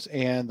Wizards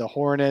and the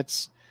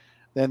Hornets.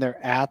 Then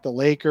they're at the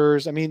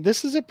Lakers. I mean,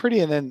 this is and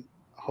then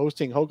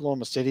hosting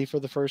Oklahoma City for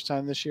the first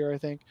time this year, I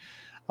think.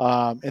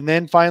 And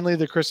then finally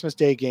the Christmas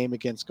Day game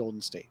against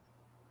Golden State.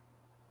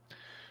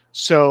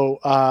 So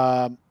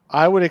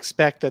I would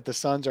expect that the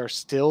Suns are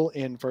still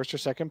in first or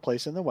second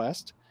place in the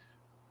West,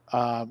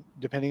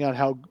 depending on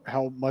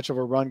how much of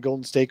a run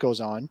Golden State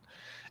goes on.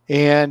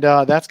 And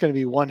that's going to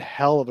be one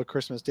hell of a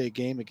Christmas Day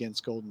game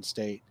against Golden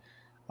State.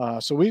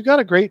 So we've got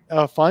a great,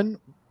 fun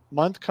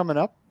month coming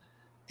up,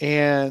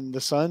 and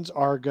the Suns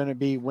are going to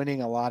be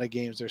winning a lot of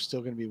games. They're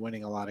still going to be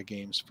winning a lot of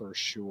games for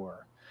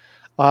sure.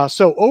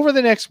 So over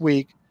the next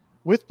week,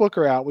 with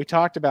Booker out, we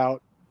talked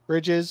about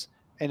Bridges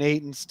and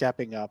Ayton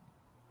stepping up.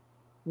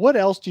 What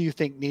else do you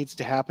think needs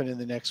to happen in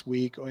the next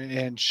week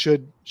and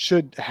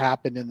should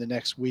happen in the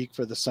next week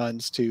for the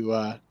Suns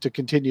to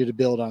continue to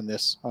build on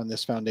this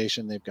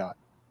foundation they've got?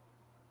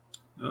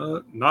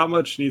 Not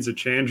much needs to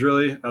change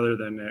really, other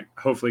than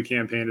hopefully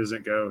campaign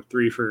doesn't go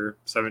 3 for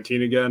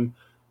 17 again.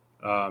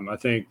 I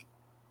think,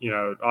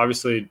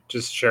 obviously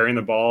just sharing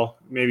the ball,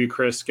 maybe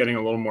Chris getting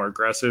a little more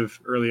aggressive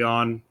early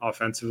on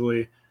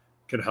offensively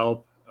could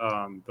help.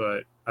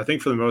 But I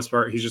think for the most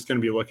part, he's just going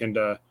to be looking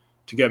to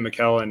get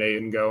Mikal and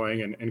Ayton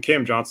going. And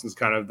Cam Johnson's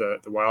kind of the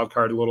wild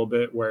card a little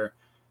bit, where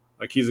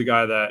he's a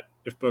guy that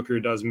if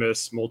Booker does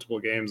miss multiple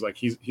games,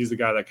 he's the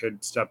guy that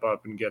could step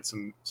up and get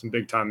some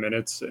big time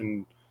minutes.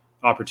 And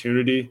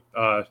opportunity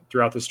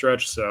throughout the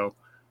stretch. So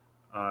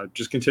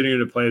just continue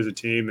to play as a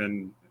team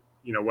and,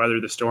 weather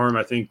the storm.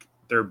 I think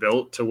they're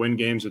built to win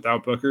games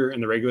without Booker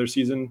in the regular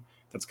season.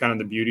 That's kind of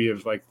the beauty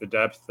of like the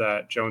depth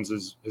that Jones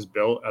has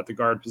built at the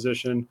guard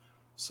position.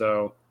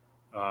 So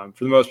for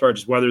the most part,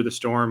 just weather the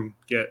storm,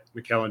 get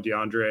Mikal and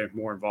DeAndre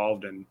more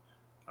involved, and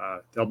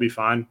they'll be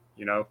fine.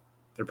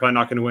 They're probably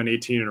not going to win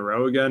 18 in a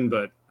row again,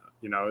 but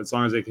as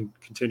long as they can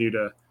continue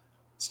to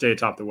stay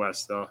atop the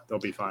West, they'll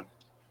be fine.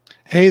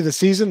 Hey, the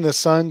season the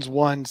Suns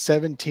won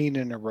 17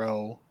 in a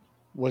row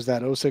was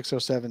that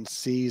 06-07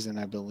 season,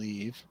 I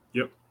believe.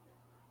 Yep.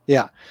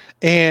 Yeah.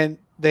 And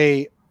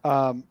they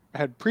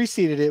had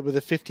preceded it with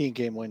a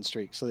 15-game win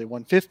streak. So they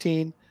won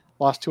 15,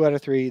 lost 2 out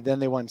of 3, then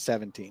they won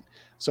 17.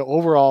 So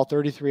overall,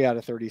 33 out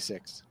of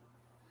 36.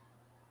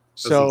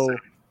 So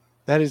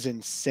that is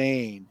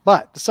insane.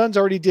 But the Suns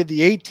already did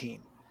the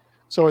 18.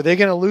 So are they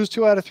going to lose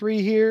 2 out of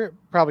 3 here?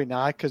 Probably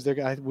not, because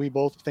we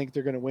both think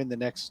they're going to win the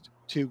next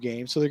 2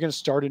 games. So they're going to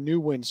start a new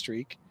win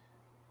streak.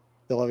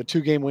 They'll have a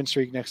 2-game win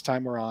streak next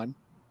time we're on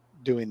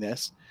doing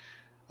this.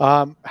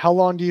 How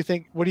long do you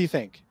think? What do you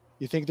think?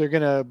 You think they're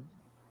going to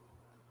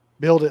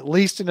build at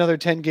least another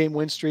 10-game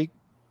win streak,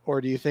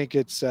 or do you think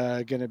it's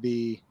going to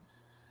be?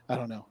 I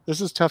don't know.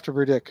 This is tough to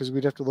predict because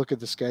we'd have to look at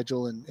the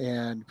schedule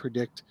and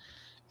predict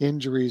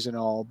injuries and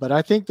all. But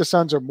I think the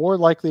Suns are more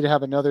likely to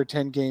have another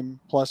 10-game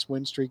plus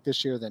win streak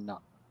this year than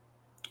not.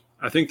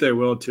 I think they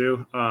will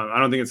too. I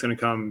don't think it's going to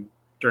come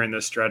during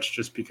this stretch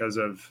just because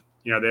of,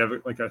 they have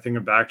I think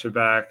a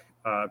back-to-back,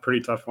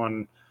 pretty tough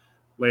one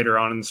later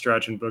on in the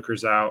stretch, and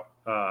Booker's out.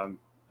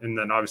 And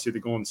then obviously the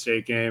Golden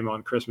State game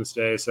on Christmas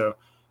Day. So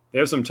they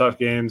have some tough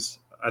games.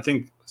 I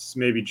think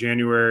maybe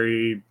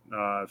January,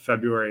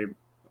 February,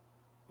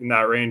 in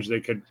that range,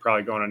 they could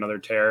probably go on another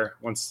tear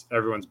once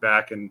everyone's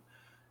back, and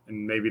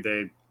maybe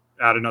they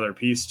add another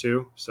piece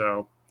too.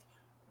 So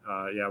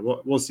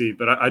we'll see.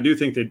 But I do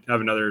think they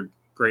have another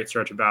great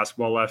stretch of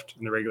basketball left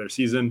in the regular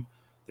season.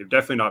 They've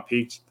definitely not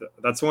peaked.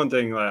 That's one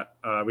thing that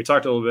we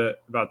talked a little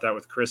bit about that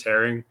with Chris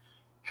Herring,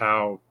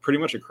 how pretty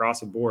much across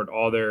the board,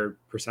 all their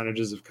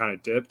percentages have kind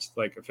of dipped,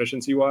 like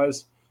efficiency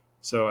wise.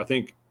 So I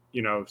think,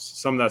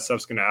 some of that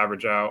stuff's going to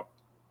average out,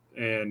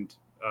 and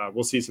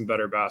we'll see some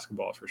better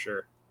basketball for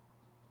sure.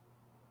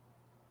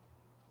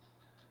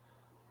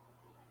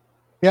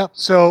 Yeah.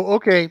 So,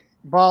 okay,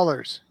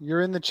 Ballers,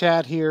 you're in the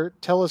chat here.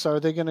 Tell us, are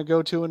they going to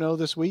go 2-0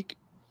 this week,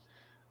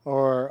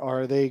 or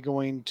are they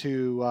going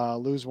to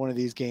lose one of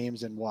these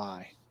games, and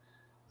why?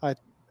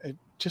 It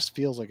just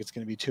feels like it's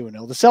going to be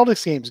 2-0. The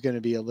Celtics game is going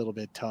to be a little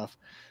bit tough,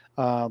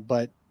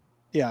 but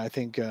yeah, I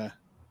think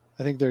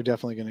they're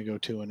definitely going to go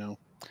 2-0.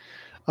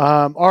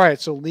 All right,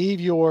 so leave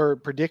your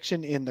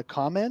prediction in the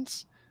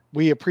comments.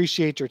 We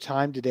appreciate your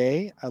time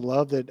today. I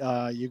love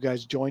that you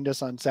guys joined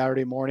us on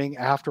Saturday morning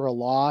after a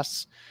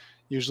loss.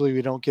 Usually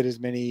we don't get as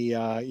many,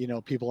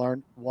 people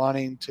aren't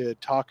wanting to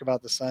talk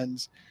about the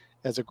Suns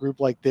as a group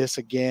like this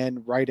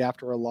again right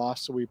after a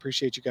loss. So we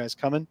appreciate you guys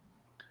coming.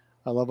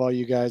 I love all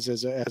you guys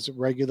as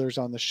regulars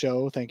on the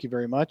show. Thank you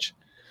very much.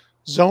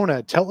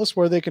 Zona, tell us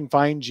where they can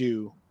find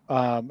you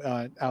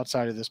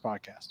outside of this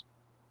podcast.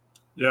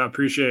 Yeah,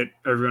 appreciate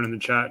everyone in the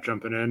chat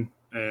jumping in.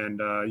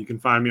 And you can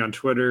find me on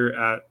Twitter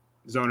at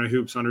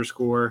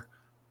ZonaHoops_.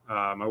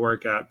 I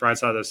work at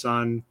Brightside of the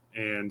Sun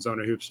and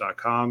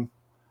ZonaHoops.com.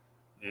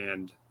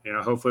 And,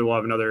 hopefully we'll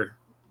have another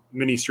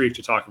mini streak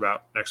to talk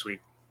about next week.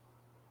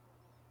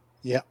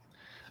 Yep.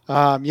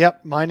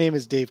 My name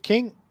is Dave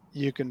King.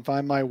 You can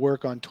find my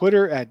work on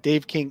Twitter at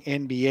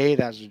DaveKingNBA.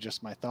 Those are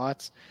just my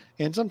thoughts.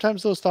 And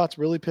sometimes those thoughts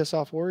really piss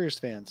off Warriors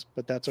fans,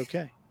 but that's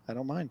okay. I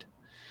don't mind.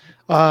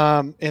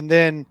 And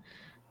then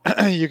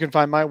you can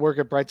find my work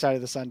at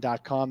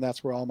brightsideofthesun.com.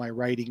 That's where all my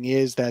writing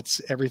is.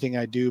 That's everything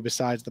I do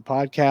besides the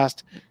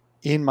podcast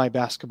in my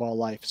basketball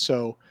life.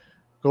 So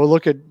go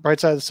look at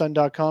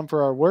brightsideofthesun.com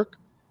for our work.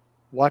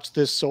 Watch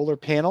this solar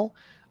panel.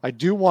 I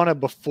do want to,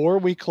 before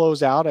we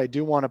close out, I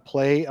do want to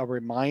play a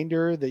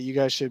reminder that you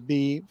guys should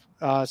be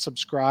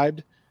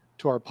subscribed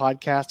to our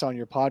podcast on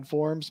your pod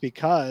forums,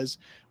 because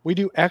we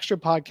do extra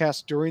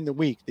podcasts during the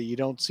week that you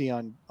don't see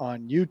on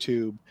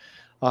YouTube.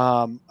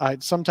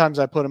 Sometimes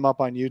I put them up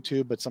on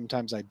YouTube, but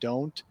sometimes I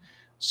don't.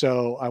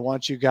 So I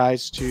want you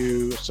guys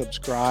to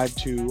subscribe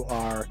to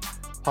our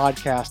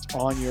podcast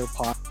on your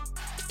pod.